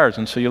shooting stars.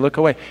 And so you look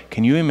away.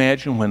 Can you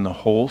imagine when the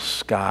whole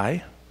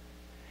sky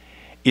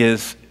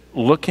is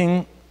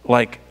looking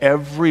like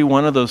every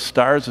one of those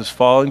stars is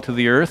falling to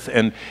the earth,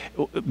 and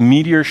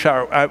meteor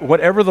shower,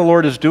 whatever the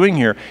Lord is doing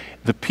here,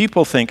 the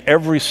people think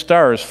every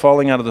star is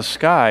falling out of the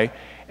sky.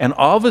 And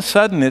all of a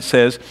sudden it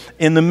says,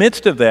 in the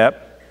midst of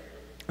that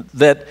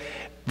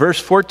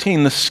verse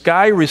 14, the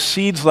sky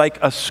recedes like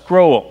a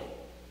scroll.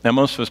 Now,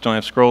 most of us don't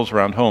have scrolls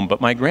around home, but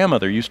my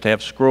grandmother used to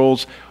have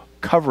scrolls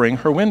covering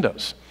her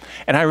windows.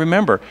 And I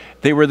remember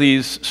they were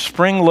these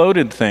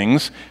spring-loaded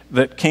things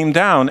that came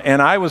down,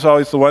 and I was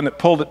always the one that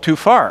pulled it too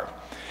far.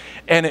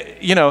 And,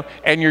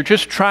 and you're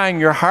just trying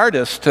your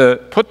hardest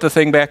to put the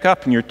thing back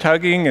up, and you're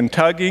tugging and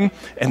tugging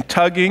and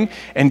tugging,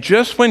 and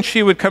just when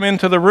she would come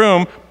into the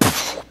room,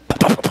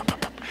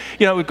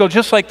 it would go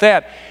just like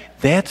that.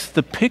 That's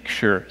the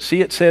picture.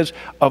 See, it says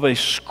of a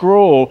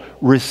scroll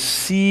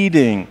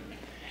receding.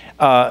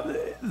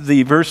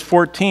 The verse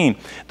 14,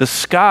 the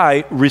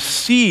sky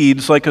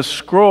recedes like a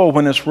scroll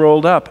when it's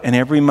rolled up, and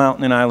every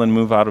mountain and island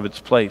move out of its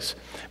place.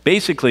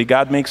 Basically,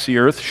 God makes the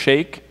earth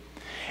shake,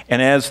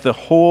 and as the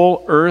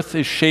whole earth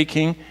is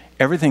shaking,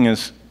 everything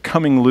is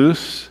coming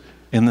loose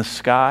in the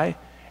sky,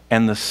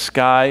 and the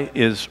sky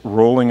is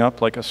rolling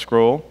up like a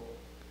scroll.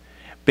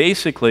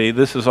 Basically,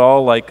 this is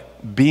all like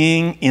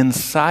being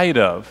inside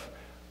of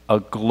a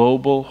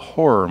global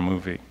horror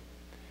movie.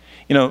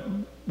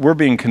 We're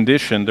being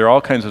conditioned. There are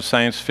all kinds of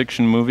science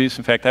fiction movies.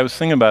 In fact, I was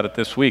thinking about it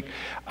this week.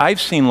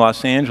 I've seen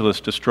Los Angeles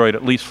destroyed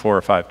at least 4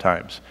 or 5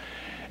 times.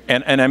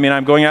 And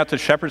I'm going out to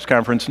Shepherd's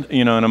Conference,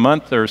 in a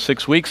month or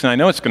 6 weeks, and I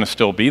know it's going to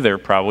still be there,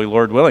 probably,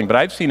 Lord willing, but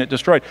I've seen it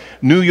destroyed.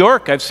 New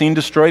York, I've seen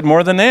destroyed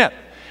more than that.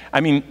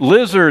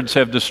 Lizards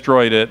have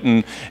destroyed it,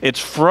 and it's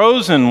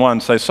frozen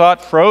once. I saw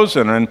it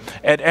frozen, and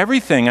at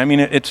everything.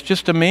 It's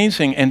just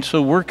amazing. And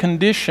so we're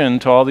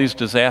conditioned to all these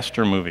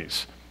disaster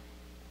movies.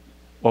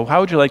 Well,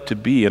 how would you like to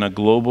be in a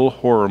global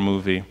horror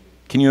movie?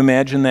 Can you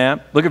imagine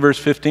that? Look at verse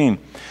 15.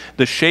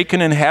 The shaken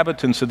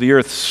inhabitants of the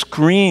earth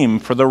scream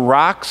for the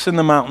rocks and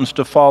the mountains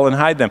to fall and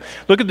hide them.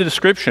 Look at the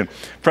description.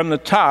 From the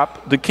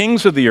top, the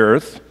kings of the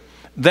earth,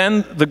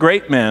 then the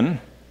great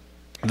men,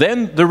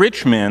 then the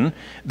rich men,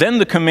 then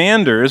the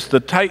commanders, the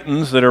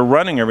titans that are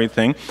running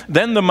everything,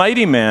 then the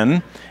mighty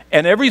men,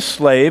 and every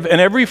slave and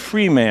every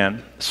free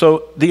man.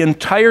 So the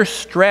entire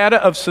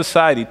strata of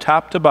society,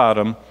 top to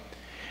bottom,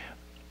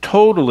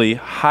 totally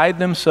hide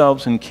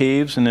themselves in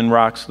caves and in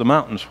rocks of the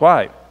mountains.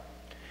 Why?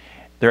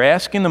 They're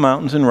asking the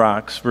mountains and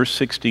rocks, verse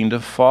 16, to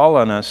fall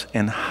on us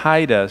and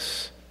hide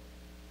us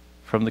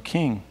from the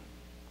king,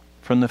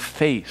 from the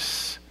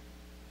face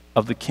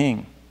of the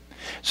king.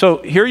 So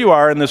here you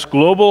are in this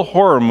global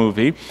horror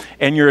movie,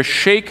 and you're a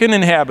shaken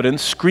inhabitant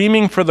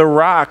screaming for the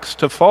rocks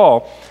to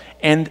fall,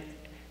 and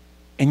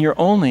you're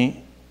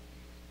only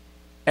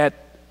at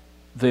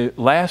the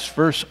last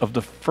verse of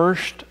the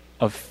first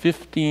of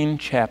 15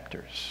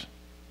 chapters.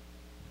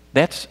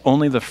 That's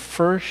only the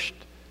first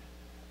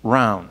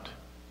round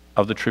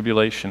of the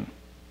tribulation.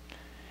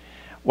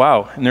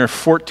 Wow, and there are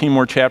 14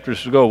 more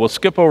chapters to go. We'll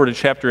skip over to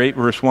chapter 8,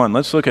 verse 1.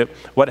 Let's look at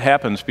what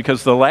happens,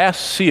 because the last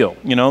seal,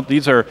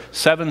 these are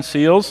 7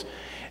 seals,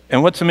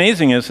 and what's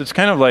amazing is it's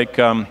kind of like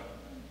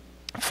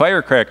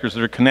firecrackers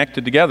that are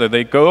connected together.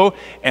 They go,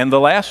 and the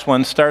last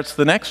one starts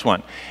the next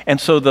one. And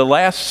so the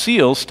last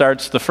seal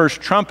starts the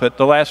first trumpet,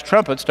 the last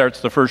trumpet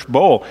starts the first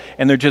bowl,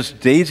 and they're just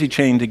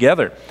daisy-chained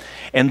together.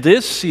 And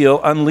this seal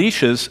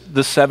unleashes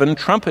the 7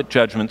 trumpet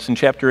judgments in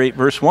chapter 8,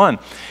 verse 1.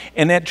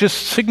 And that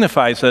just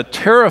signifies a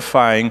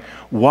terrifying,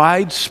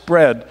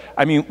 widespread,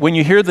 when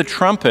you hear the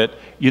trumpet,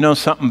 you know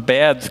something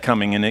bad's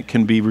coming, and it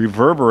can be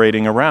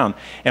reverberating around.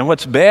 And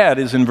what's bad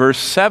is in verse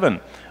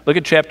 7. Look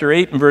at chapter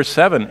 8 and verse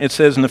 7. It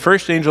says, "And the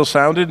first angel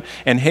sounded,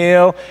 and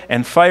hail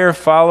and fire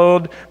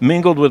followed,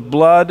 mingled with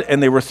blood,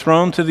 and they were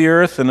thrown to the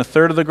earth, and a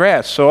third of the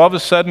grass." So all of a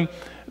sudden,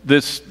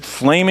 this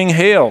flaming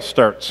hail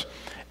starts.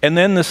 And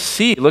then the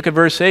sea, look at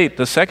verse 8.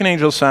 "The second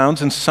angel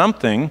sounds, and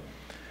something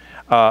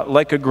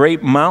like a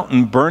great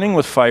mountain burning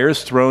with fire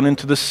is thrown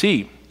into the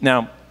sea."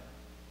 Now,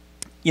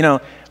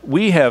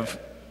 we have,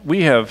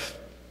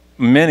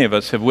 many of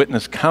us have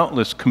witnessed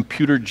countless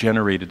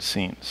computer-generated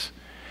scenes.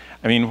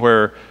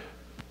 Where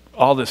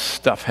all this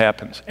stuff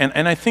happens.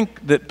 And I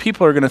think that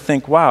people are going to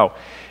think, wow,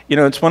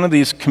 it's one of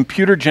these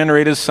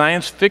computer-generated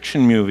science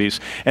fiction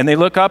movies. And they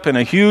look up and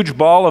a huge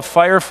ball of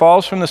fire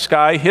falls from the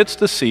sky, hits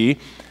the sea,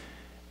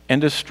 and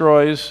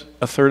destroys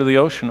a third of the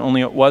ocean, only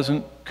it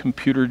wasn't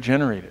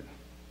computer-generated.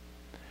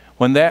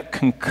 When that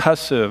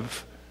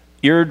concussive,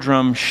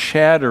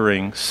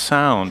 eardrum-shattering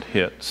sound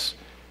hits,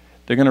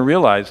 they're going to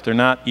realize they're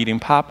not eating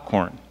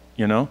popcorn,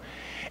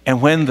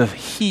 And when the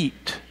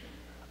heat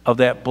of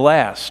that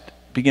blast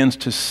begins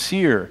to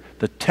sear,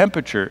 the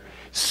temperature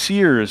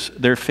sears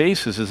their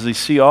faces as they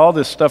see all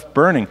this stuff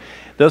burning,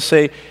 they'll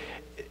say,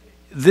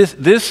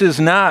 this is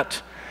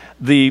not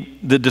the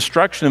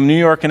destruction of New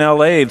York and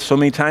LA so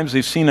many times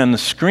they've seen on the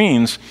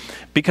screens,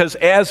 because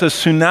as a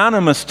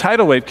synonymous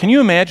tidal wave, can you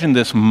imagine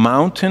this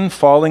mountain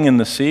falling in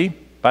the sea?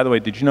 By the way,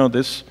 did you know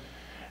this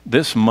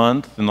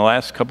month, in the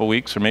last couple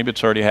weeks, or maybe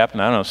it's already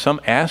happened, I don't know, some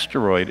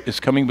asteroid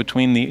is coming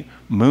between the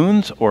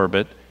moon's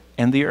orbit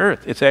and the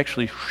Earth. It's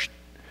actually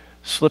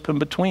slipping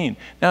between.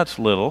 Now it's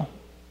little,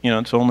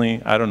 it's only,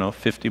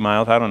 50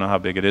 miles, I don't know how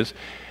big it is.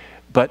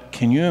 But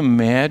can you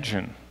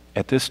imagine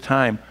at this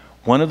time,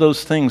 one of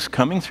those things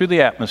coming through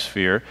the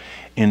atmosphere,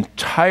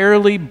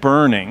 entirely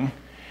burning,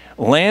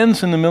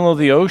 lands in the middle of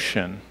the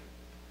ocean,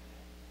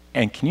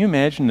 and can you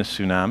imagine the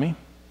tsunami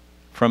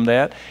from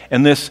that?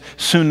 And this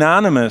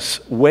synonymous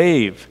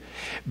wave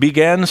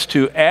begins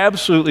to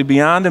absolutely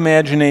beyond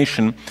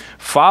imagination,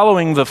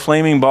 following the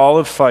flaming ball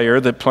of fire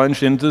that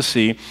plunged into the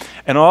sea,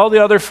 and all the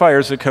other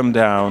fires that come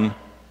down,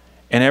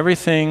 and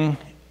everything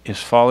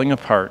is falling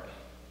apart.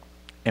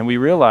 And we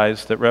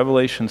realize that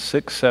Revelation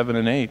 6, 7,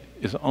 and 8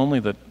 is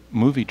only the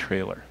movie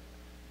trailer.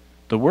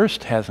 The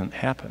worst hasn't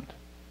happened.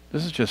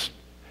 This is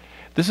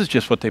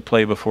just what they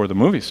play before the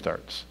movie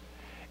starts.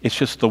 It's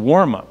just the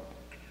warm-up.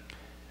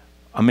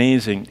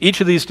 Amazing. Each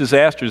of these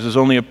disasters is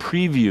only a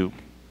preview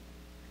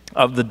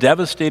of the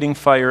devastating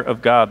fire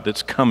of God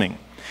that's coming,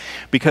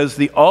 because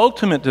the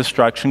ultimate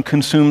destruction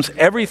consumes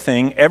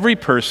everything, every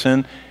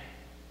person,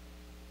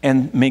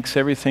 and makes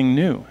everything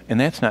new. And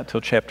that's not till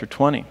chapter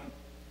 20.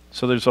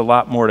 So there's a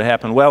lot more to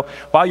happen. Well,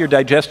 while you're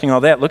digesting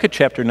all that, look at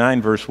chapter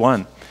 9, verse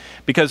 1.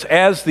 Because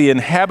as the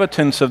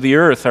inhabitants of the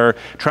earth are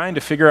trying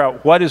to figure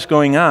out what is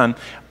going on,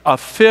 a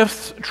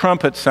 5th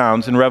trumpet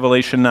sounds in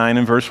Revelation 9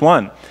 and verse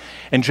 1.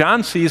 And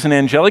John sees an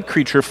angelic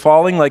creature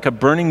falling like a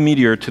burning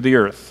meteor to the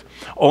earth.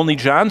 Only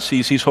John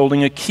sees he's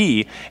holding a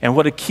key, and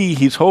what a key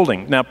he's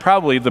holding. Now,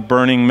 probably the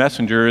burning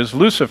messenger is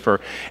Lucifer,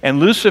 and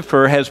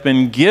Lucifer has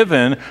been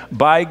given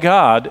by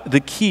God the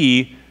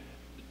key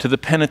to the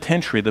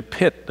penitentiary, the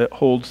pit that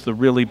holds the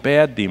really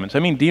bad demons.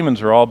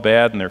 Demons are all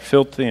bad, and they're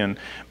filthy and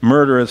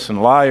murderous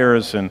and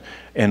liars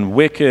and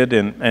wicked,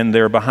 and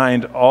they're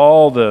behind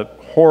all the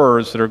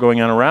horrors that are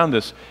going on around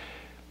us.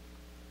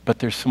 But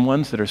there's some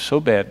ones that are so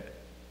bad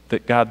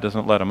that God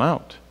doesn't let them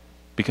out,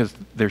 because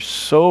they're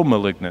so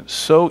malignant,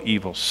 so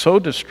evil, so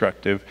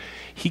destructive.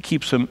 He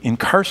keeps them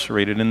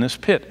incarcerated in this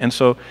pit. And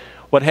so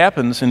what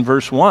happens in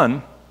verse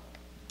 1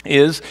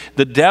 is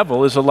the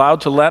devil is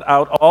allowed to let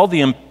out all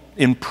the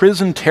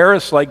imprisoned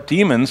terrorist-like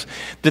demons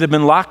that have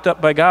been locked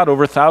up by God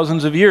over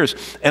thousands of years.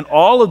 And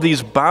all of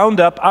these bound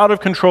up, out of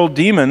control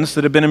demons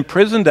that have been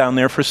imprisoned down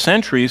there for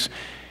centuries,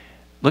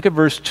 look at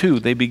verse 2.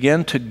 They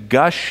began to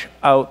gush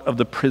out of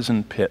the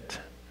prison pit.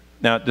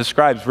 Now it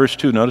describes, verse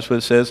 2, notice what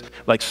it says,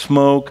 like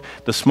smoke,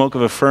 the smoke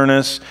of a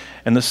furnace,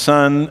 and the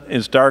sun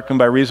is darkened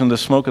by reason of the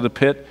smoke of the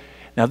pit.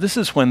 Now this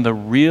is when the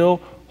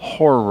real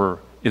horror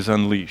is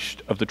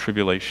unleashed of the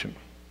tribulation.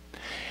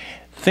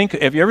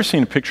 Have you ever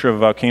seen a picture of a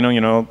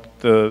volcano,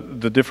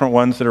 the different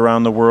ones that are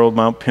around the world,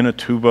 Mount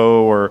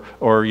Pinatubo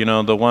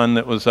or the one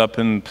that was up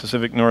in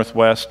Pacific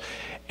Northwest,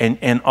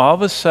 and all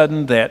of a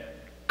sudden that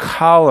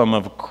column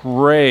of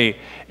gray,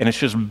 and it's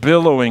just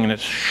billowing and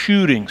it's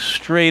shooting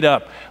straight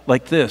up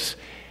like this.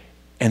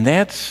 And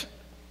that's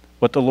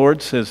what the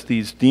Lord says,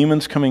 these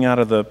demons coming out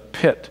of the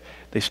pit,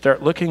 they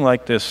start looking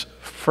like this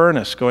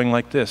furnace going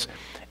like this,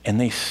 and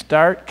they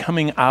start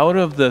coming out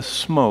of the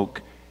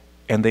smoke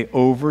and they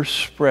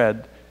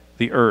overspread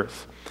the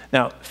earth.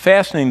 Now,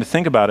 fascinating to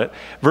think about it.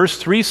 Verse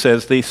 3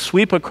 says, they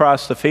sweep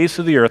across the face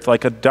of the earth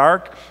like a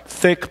dark,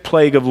 thick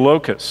plague of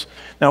locusts.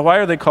 Now, why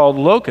are they called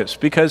locusts?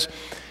 Because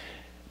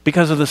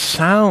of the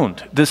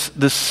sound. The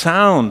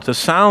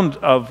sound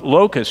of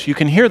locusts, you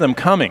can hear them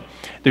coming.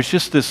 There's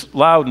just this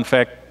loud, in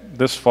fact,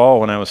 this fall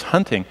when I was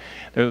hunting,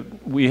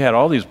 we had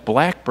all these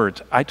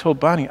blackbirds. I told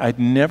Bonnie I'd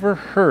never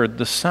heard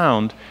the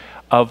sound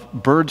of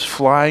birds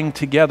flying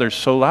together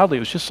so loudly. It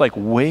was just like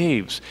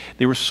waves.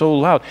 They were so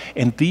loud.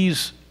 And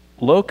these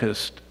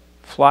locusts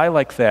fly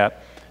like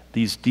that,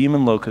 these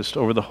demon locusts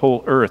over the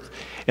whole earth.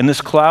 And this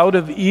cloud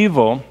of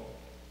evil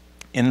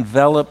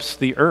envelops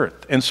the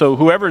earth. And so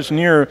whoever's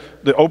near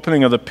the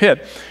opening of the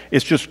pit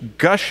is just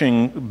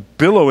gushing,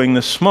 billowing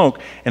the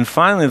smoke. And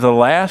finally, the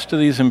last of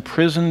these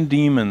imprisoned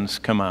demons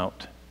come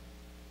out.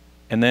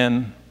 And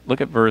then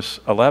look at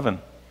verse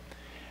 11.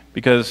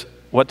 Because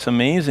what's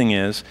amazing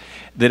is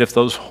that if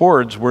those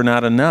hordes were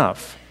not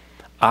enough,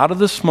 out of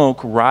the smoke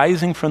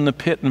rising from the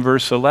pit in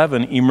verse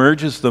 11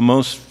 emerges the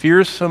most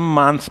fearsome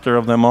monster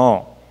of them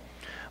all.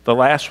 The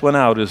last one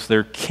out is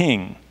their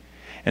king.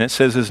 And it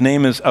says his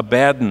name is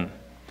Abaddon,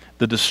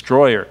 the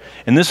destroyer.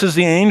 And this is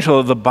the angel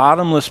of the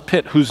bottomless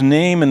pit, whose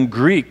name in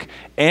Greek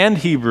and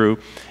Hebrew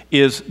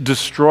is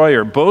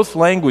destroyer. Both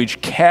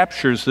language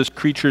captures this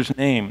creature's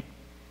name.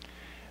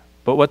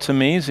 But what's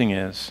amazing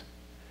is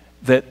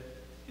that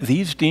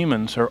these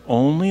demons are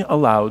only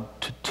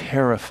allowed to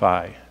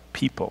terrify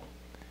people.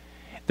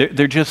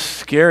 They're just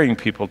scaring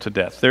people to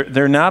death.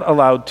 They're not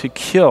allowed to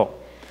kill.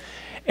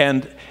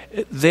 And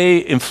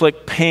they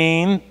inflict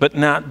pain, but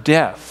not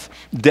death.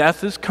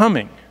 Death is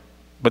coming,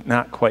 but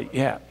not quite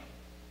yet.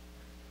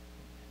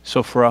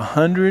 So for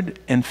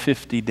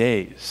 150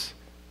 days,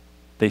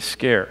 they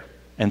scare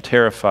and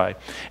terrify.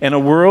 And a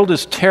world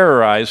is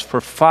terrorized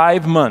for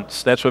 5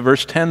 months. That's what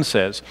verse 10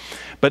 says.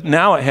 But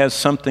now it has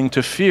something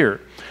to fear.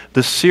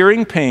 The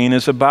searing pain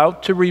is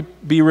about to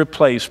be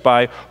replaced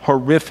by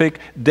horrific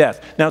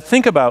death. Now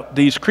think about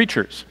these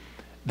creatures.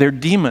 They're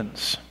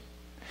demons.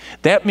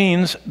 That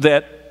means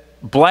that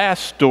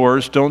blast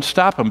doors don't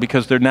stop them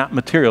because they're not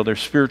material, they're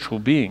spiritual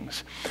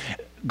beings.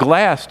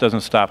 Glass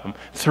doesn't stop them.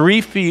 3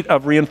 feet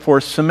of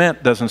reinforced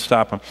cement doesn't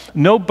stop them.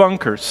 No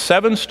bunkers,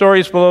 7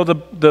 stories below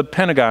the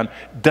Pentagon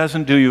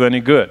doesn't do you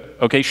any good.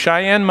 Okay,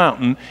 Cheyenne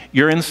Mountain,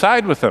 you're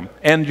inside with them,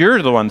 and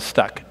you're the one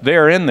stuck.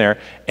 They're in there,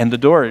 and the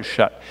door is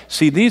shut.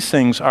 See, these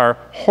things are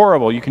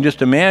horrible. You can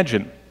just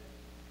imagine.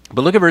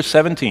 But look at verse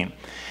 17,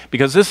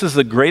 because this is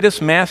the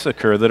greatest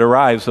massacre that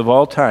arrives of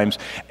all times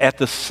at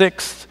the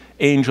 6th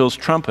angel's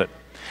trumpet.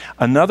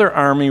 Another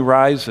army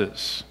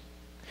rises.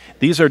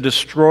 These are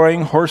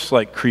destroying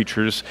horse-like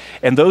creatures,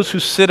 and those who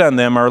sit on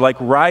them are like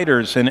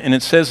riders, and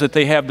it says that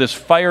they have this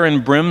fire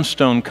and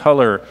brimstone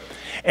color.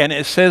 And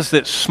it says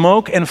that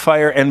smoke and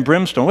fire and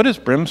brimstone. What is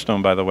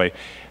brimstone, by the way?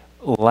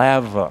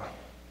 Lava.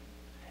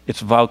 It's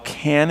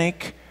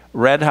volcanic,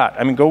 red hot.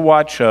 I mean, go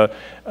watch,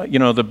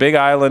 the Big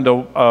Island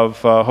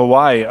of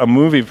Hawaii, a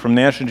movie from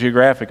National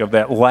Geographic of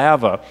that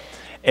lava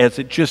as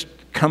it just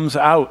comes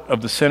out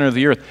of the center of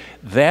the earth.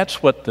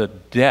 That's what the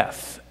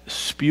death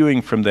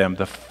spewing from them,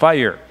 the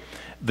fire,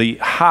 the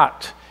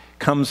hot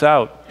comes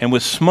out, and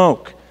with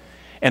smoke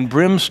and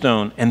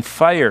brimstone and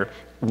fire,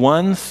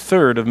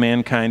 1/3 of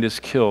mankind is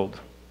killed.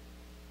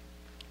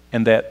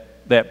 And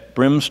that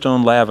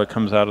brimstone lava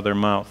comes out of their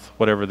mouth,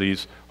 whatever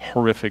these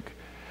horrific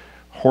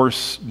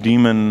horse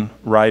demon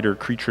rider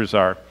creatures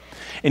are.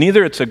 And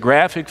either it's a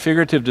graphic,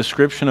 figurative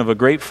description of a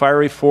great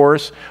fiery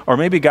force, or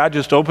maybe God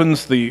just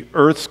opens the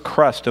earth's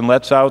crust and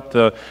lets out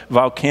the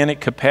volcanic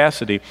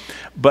capacity.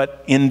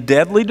 But in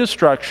deadly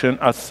destruction,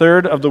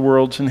 1/3 of the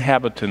world's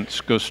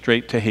inhabitants go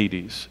straight to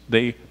Hades.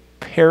 They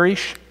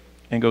perish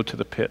and go to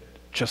the pit,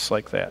 just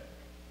like that.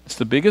 It's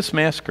the biggest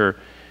massacre.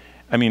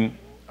 I mean,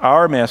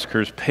 our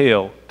massacres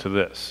pale to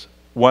this.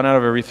 1 out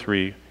of every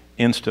 3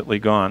 instantly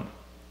gone.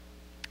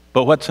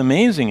 But what's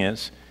amazing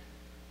is,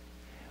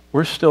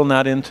 we're still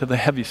not into the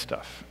heavy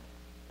stuff.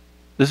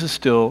 This is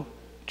still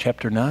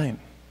chapter 9.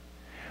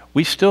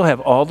 We still have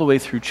all the way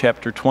through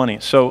chapter 20.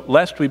 So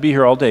lest we be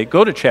here all day,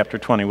 go to chapter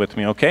 20 with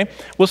me, okay?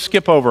 We'll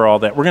skip over all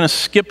that. We're going to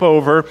skip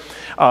over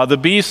the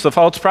beast, the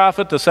false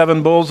prophet, the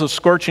 7 bulls of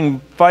scorching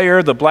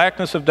fire, the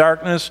blackness of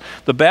darkness,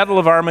 the battle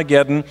of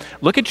Armageddon.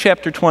 Look at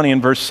chapter 20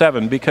 and verse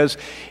 7, because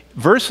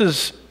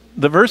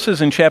the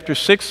verses in chapter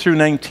 6 through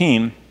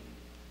 19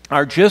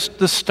 are just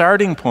the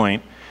starting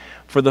point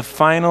for the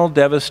final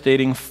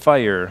devastating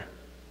fire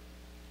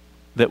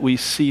that we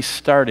see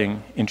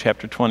starting in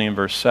chapter 20 and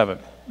verse 7.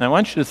 Now, I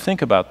want you to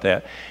think about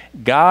that.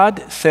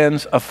 God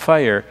sends a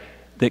fire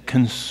that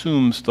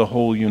consumes the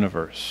whole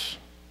universe.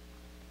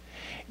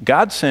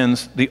 God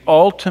sends the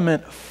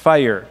ultimate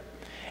fire,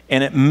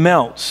 and it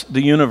melts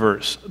the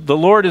universe. The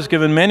Lord has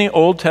given many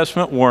Old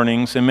Testament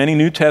warnings and many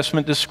New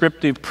Testament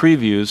descriptive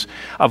previews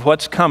of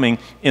what's coming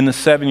in the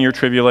 7-year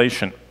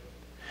tribulation.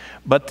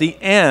 But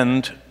the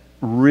end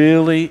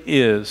really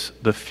is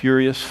the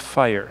furious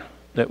fire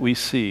that we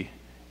see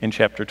in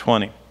chapter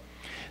 20.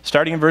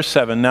 Starting in verse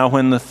 7, now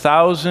when the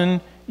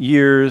 1,000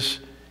 years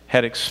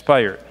had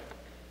expired.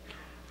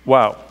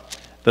 Wow,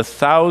 the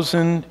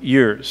 1,000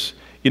 years.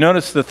 You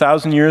notice the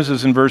 1,000 years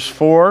is in verse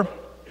 4,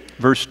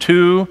 verse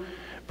 2,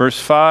 verse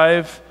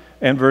 5,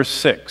 and verse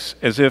 6.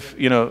 As if,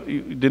 you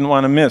didn't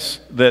want to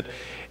miss that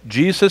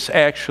Jesus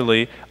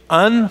actually,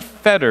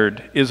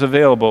 unfettered, is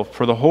available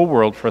for the whole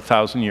world for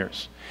 1,000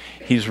 years.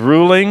 He's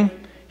ruling.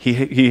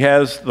 He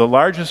has the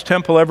largest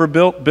temple ever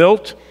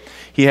built.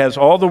 He has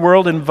all the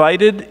world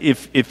invited.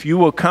 If you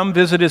will come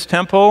visit his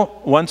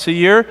temple once a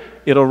year,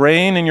 it'll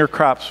rain and your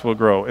crops will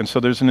grow. And so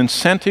there's an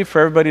incentive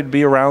for everybody to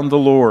be around the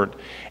Lord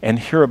and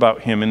hear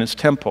about him in his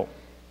temple.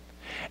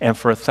 And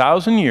for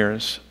 1,000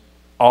 years,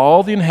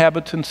 all the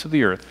inhabitants of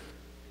the earth,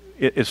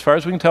 as far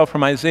as we can tell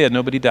from Isaiah,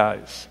 nobody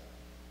dies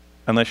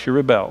unless you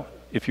rebel.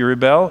 If you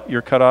rebel,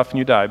 you're cut off and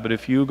you die. But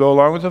if you go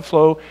along with the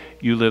flow,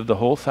 you live the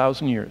whole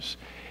 1,000 years.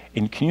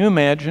 And can you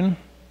imagine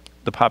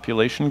the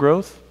population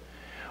growth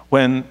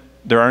when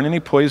there aren't any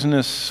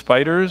poisonous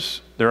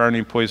spiders, there aren't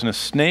any poisonous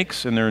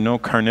snakes, and there are no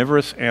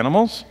carnivorous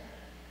animals?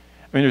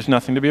 I mean, there's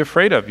nothing to be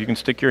afraid of. You can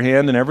stick your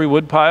hand in every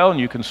wood pile, and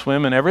you can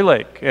swim in every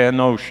lake and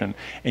ocean,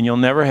 and you'll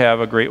never have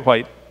a great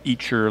white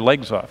eat your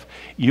legs off.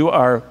 You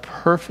are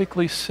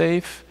perfectly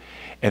safe,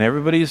 and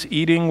everybody's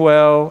eating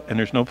well, and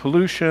there's no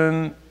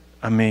pollution.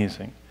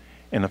 Amazing.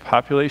 And the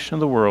population of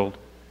the world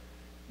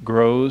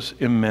grows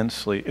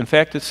immensely. In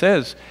fact, it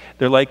says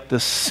they're like the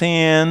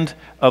sand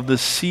of the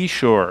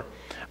seashore.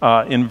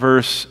 In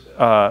verse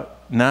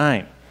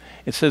 9,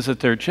 it says that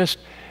they're just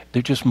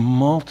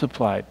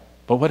multiplied.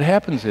 But what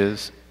happens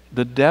is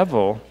the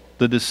devil,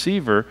 the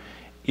deceiver,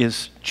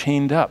 is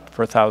chained up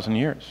for 1,000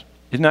 years.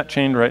 He's not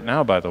chained right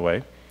now, by the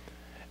way,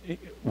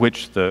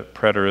 which the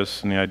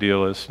preterists and the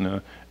idealists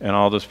and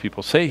all those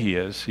people say he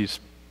is.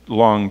 He's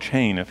long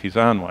chain if he's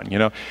on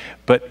one,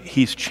 But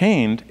he's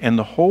chained, and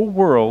the whole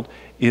world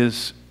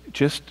is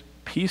just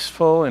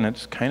peaceful, and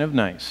it's kind of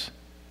nice.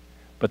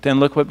 But then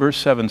look what verse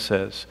 7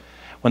 says.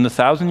 When the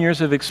 1,000 years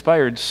have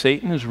expired,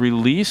 Satan is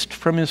released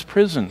from his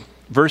prison.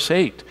 Verse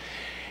 8,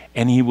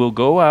 and he will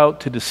go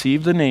out to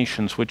deceive the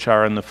nations which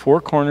are in the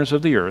 4 corners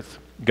of the earth,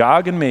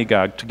 Gog and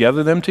Magog, to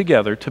gather them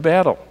together to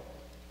battle,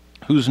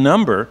 whose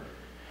number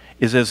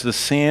is as the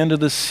sand of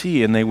the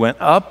sea, and they went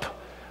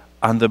up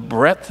on the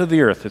breadth of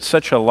the earth. It's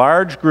such a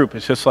large group.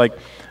 It's just like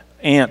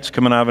ants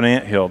coming out of an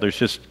anthill. There's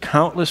just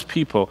countless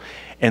people,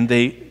 and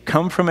they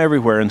come from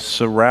everywhere and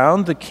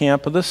surround the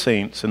camp of the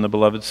saints in the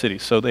beloved city.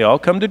 So they all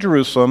come to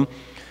Jerusalem.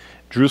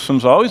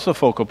 Jerusalem's always the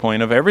focal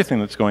point of everything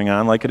that's going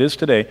on, like it is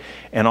today.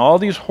 And all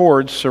these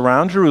hordes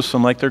surround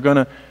Jerusalem like they're going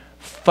to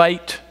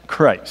fight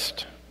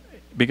Christ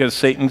because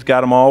Satan's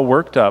got them all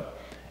worked up.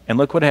 And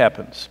look what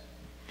happens.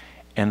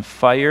 And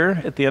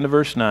fire, at the end of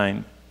verse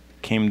 9,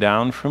 came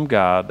down from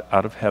God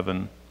out of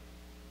heaven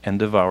and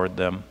devoured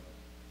them.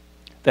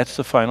 That's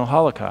the final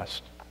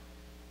Holocaust.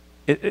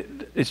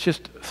 It's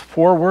just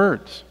 4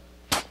 words.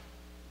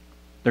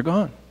 They're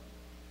gone.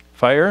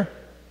 Fire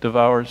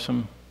devours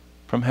them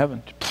from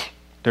heaven.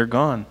 They're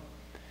gone.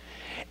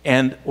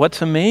 And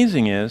what's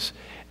amazing is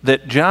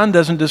that John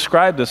doesn't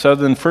describe this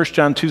other than 1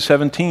 John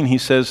 2:17. He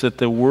says that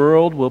the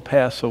world will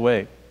pass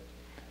away.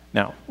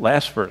 Now,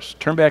 last verse.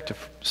 Turn back to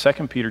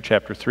 2 Peter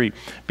chapter 3,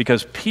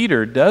 because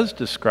Peter does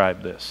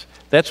describe this.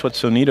 That's what's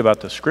so neat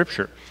about the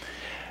Scripture.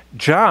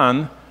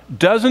 John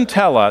doesn't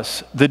tell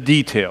us the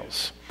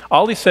details.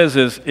 All he says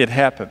is it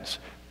happens.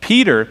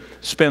 Peter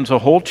spends a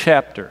whole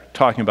chapter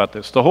talking about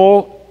this. The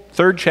whole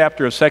 3rd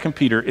chapter of 2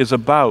 Peter is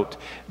about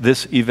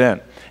this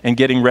event and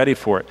getting ready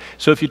for it.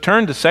 So if you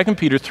turn to 2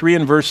 Peter 3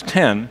 and verse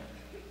 10,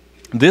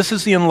 this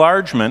is the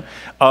enlargement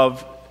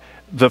of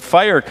the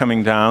fire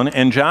coming down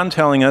and John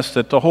telling us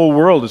that the whole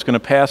world is going to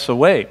pass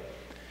away.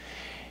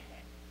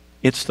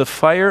 It's the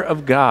fire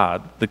of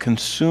God, the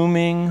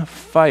consuming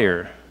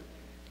fire,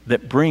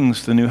 that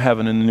brings the new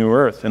heaven and the new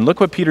earth. And look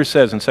what Peter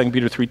says in 2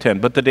 Peter 3:10.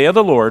 But the day of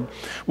the Lord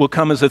will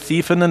come as a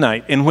thief in the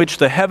night, in which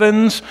the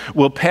heavens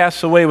will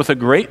pass away with a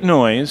great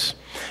noise,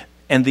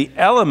 and the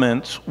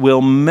elements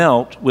will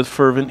melt with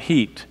fervent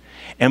heat.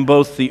 And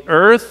both the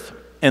earth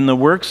and the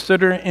works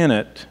that are in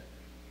it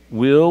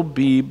will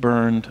be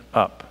burned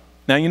up.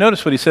 Now you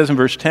notice what he says in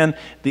verse 10,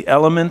 the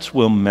elements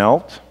will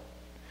melt.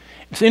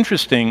 It's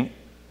interesting,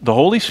 the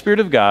Holy Spirit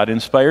of God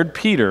inspired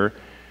Peter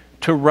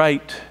to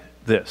write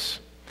this.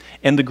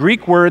 And the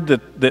Greek word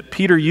that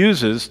Peter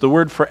uses, the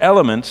word for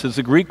elements, is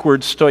the Greek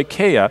word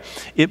stoicheia.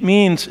 It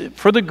means,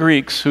 for the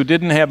Greeks who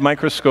didn't have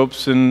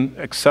microscopes and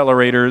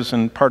accelerators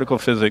and particle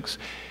physics,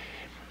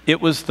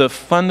 it was the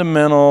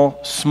fundamental,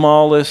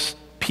 smallest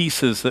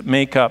pieces that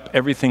make up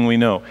everything we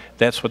know.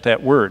 That's what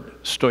that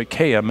word,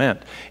 stoicheia,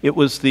 meant. It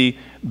was the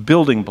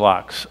building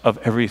blocks of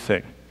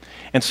everything.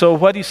 And so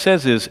what he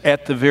says is,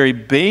 at the very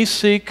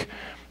basic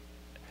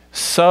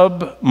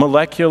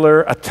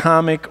submolecular,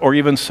 atomic, or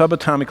even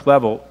subatomic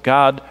level,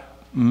 God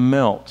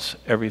melts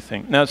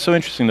everything. Now, it's so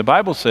interesting. The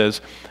Bible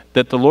says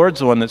that the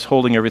Lord's the one that's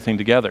holding everything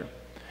together.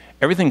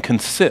 Everything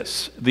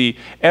consists.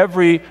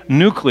 Every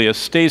nucleus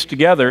stays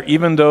together,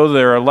 even though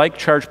there are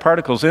like-charged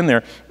particles in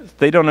there.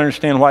 They don't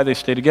understand why they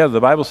stay together. The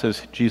Bible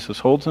says Jesus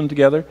holds them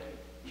together.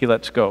 He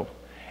lets go.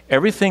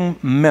 Everything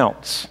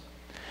melts.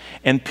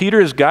 And Peter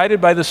is guided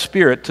by the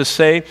Spirit to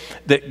say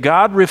that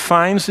God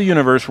refines the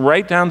universe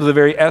right down to the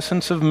very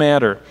essence of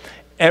matter.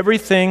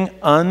 Everything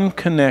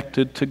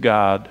unconnected to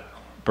God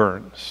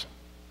burns.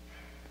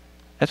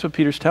 That's what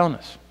Peter's telling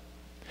us.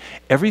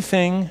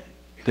 Everything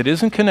that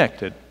isn't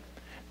connected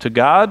to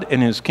God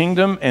and His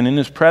kingdom and in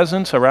His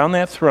presence around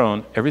that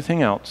throne,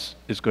 everything else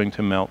is going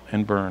to melt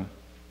and burn.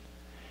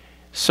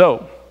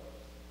 So,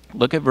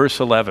 look at verse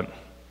 11.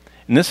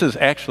 And this is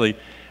actually,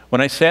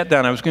 when I sat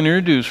down, I was going to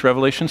introduce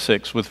Revelation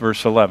 6 with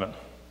verse 11.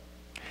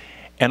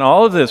 And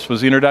all of this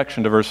was the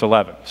introduction to verse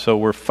 11. So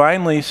we're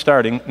finally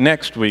starting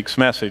next week's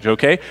message,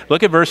 okay?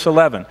 Look at verse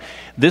 11.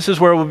 This is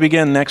where we'll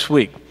begin next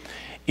week.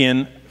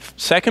 In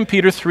 2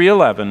 Peter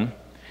 3:11,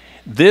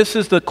 this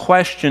is the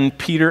question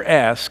Peter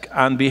asked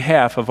on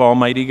behalf of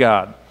Almighty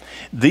God.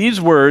 These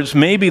words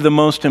may be the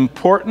most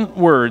important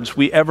words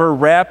we ever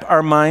wrap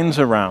our minds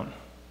around.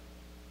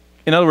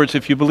 In other words,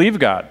 if you believe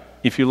God,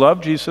 if you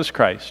love Jesus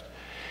Christ,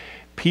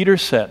 Peter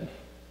said,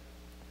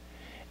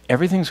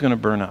 everything's going to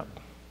burn up.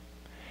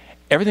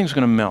 Everything's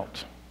going to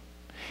melt.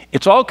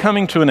 It's all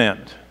coming to an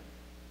end.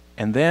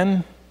 And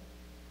then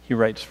he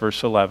writes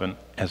verse 11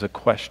 as a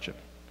question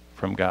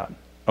from God.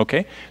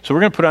 Okay? So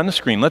we're going to put it on the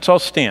screen. Let's all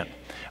stand.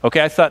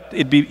 Okay, I thought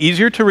it'd be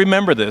easier to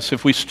remember this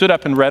if we stood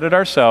up and read it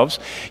ourselves.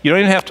 You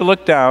don't even have to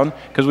look down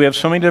because we have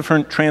so many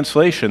different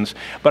translations.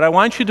 But I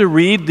want you to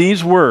read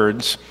these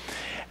words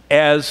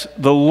as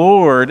the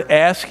Lord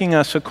asking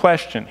us a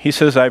question. He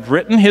says, I've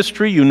written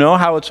history. You know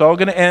how it's all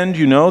going to end.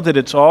 You know that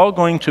it's all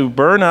going to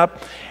burn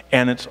up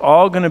and it's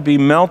all going to be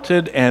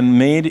melted and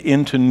made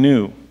into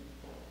new.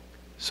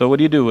 So what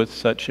do you do with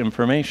such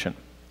information?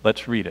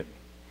 Let's read it.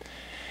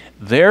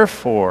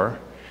 Therefore,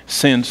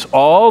 since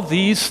all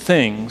these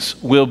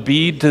things will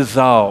be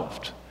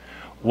dissolved,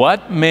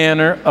 what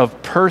manner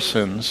of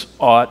persons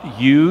ought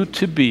you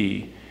to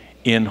be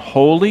in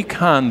holy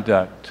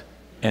conduct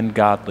and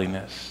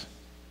godliness?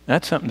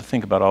 That's something to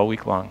think about all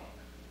week long.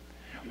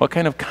 What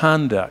kind of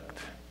conduct?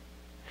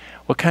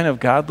 What kind of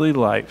godly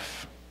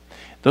life?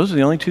 Those are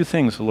the only two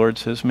things the Lord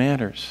says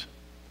matters.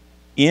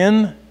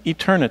 In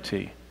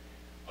eternity,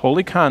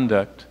 holy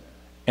conduct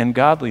and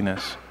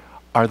godliness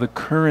are the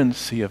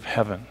currency of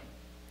heaven.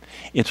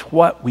 It's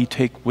what we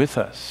take with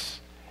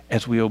us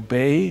as we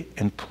obey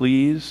and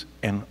please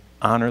and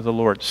honor the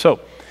Lord.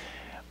 So,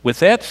 with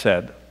that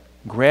said,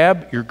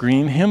 grab your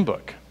green hymn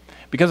book.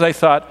 Because I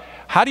thought,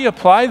 how do you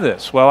apply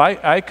this? Well,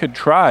 I could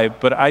try,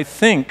 but I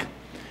think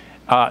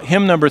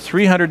hymn number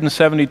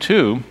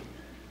 372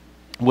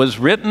 was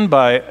written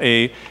by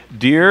a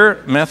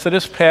dear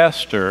Methodist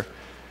pastor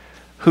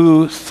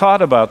who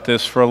thought about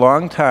this for a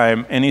long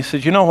time, and he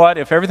said, you know what,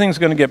 if everything's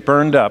going to get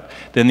burned up,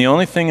 then the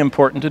only thing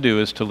important to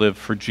do is to live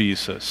for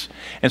Jesus.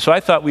 And so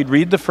I thought we'd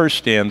read the first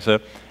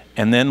stanza,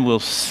 and then we'll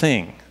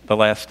sing the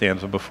last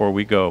stanza before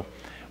we go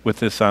with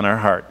this on our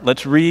heart.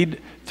 Let's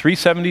read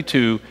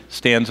 372,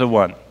 stanza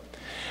 1.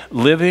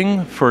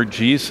 Living for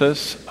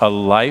Jesus, a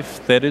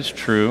life that is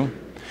true,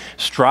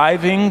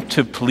 striving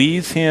to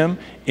please Him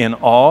in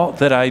all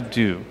that I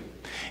do,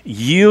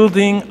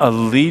 yielding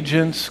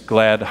allegiance,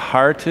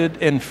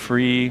 glad-hearted and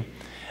free,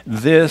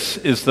 this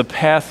is the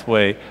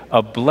pathway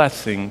of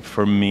blessing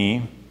for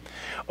me.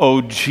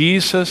 O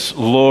Jesus,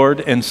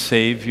 Lord and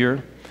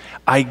Savior,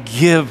 I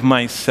give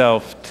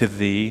myself to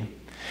Thee,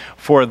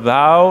 for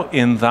Thou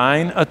in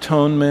Thine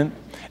atonement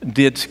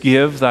didst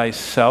give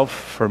Thyself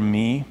for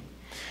me.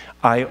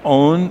 I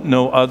own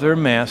no other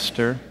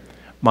master,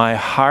 my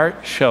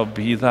heart shall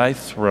be Thy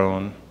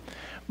throne.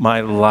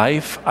 My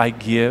life I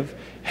give,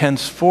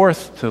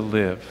 henceforth to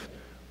live,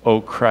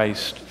 O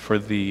Christ, for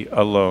Thee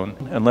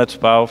alone. And let's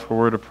bow for a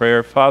word of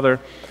prayer. Father,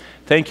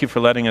 thank You for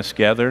letting us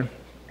gather.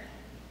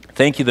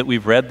 Thank You that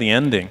we've read the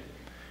ending.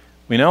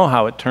 We know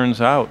how it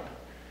turns out.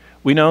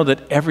 We know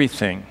that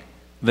everything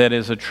that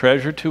is a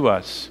treasure to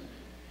us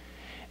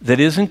that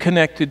isn't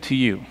connected to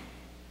You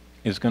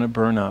is going to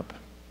burn up.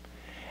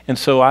 And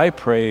so I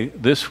pray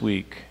this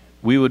week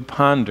we would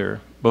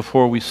ponder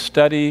before we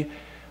study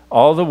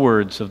all the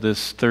words of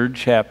this 3rd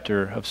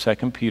chapter of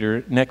 2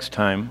 Peter next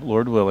time,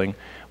 Lord willing,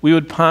 we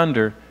would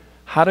ponder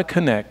how to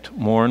connect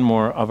more and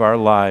more of our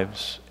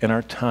lives and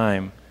our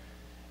time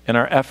and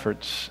our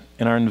efforts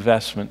and our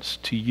investments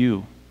to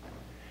you.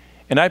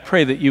 And I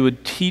pray that you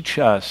would teach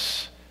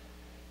us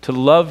to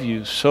love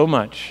you so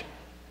much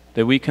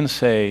that we can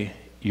say,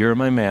 you're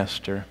my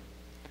master.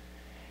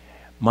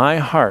 My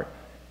heart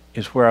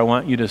is where I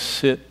want you to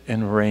sit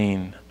and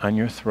reign on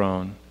your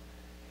throne,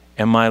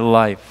 and my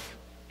life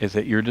is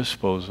at your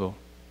disposal.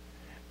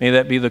 May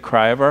that be the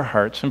cry of our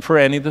hearts. And for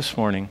any this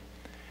morning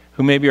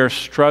who maybe are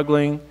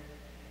struggling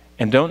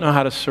and don't know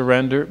how to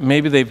surrender,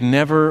 maybe they've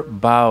never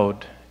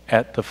bowed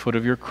at the foot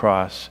of your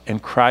cross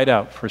and cried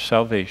out for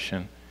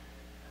salvation,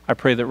 I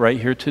pray that right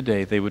here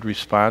today they would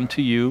respond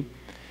to you.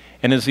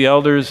 And as the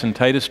elders and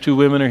Titus 2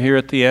 women are here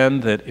at the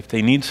end, that if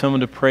they need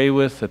someone to pray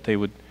with, that they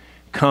would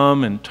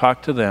come and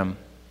talk to them.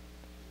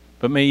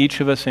 But may each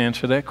of us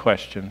answer that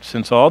question.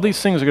 Since all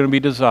these things are going to be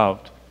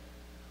dissolved,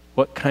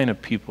 what kind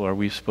of people are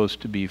we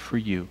supposed to be for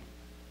you?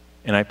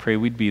 And I pray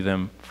we'd be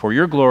them. For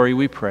your glory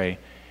we pray.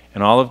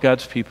 And all of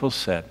God's people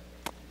said,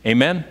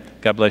 amen.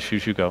 God bless you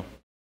as you go.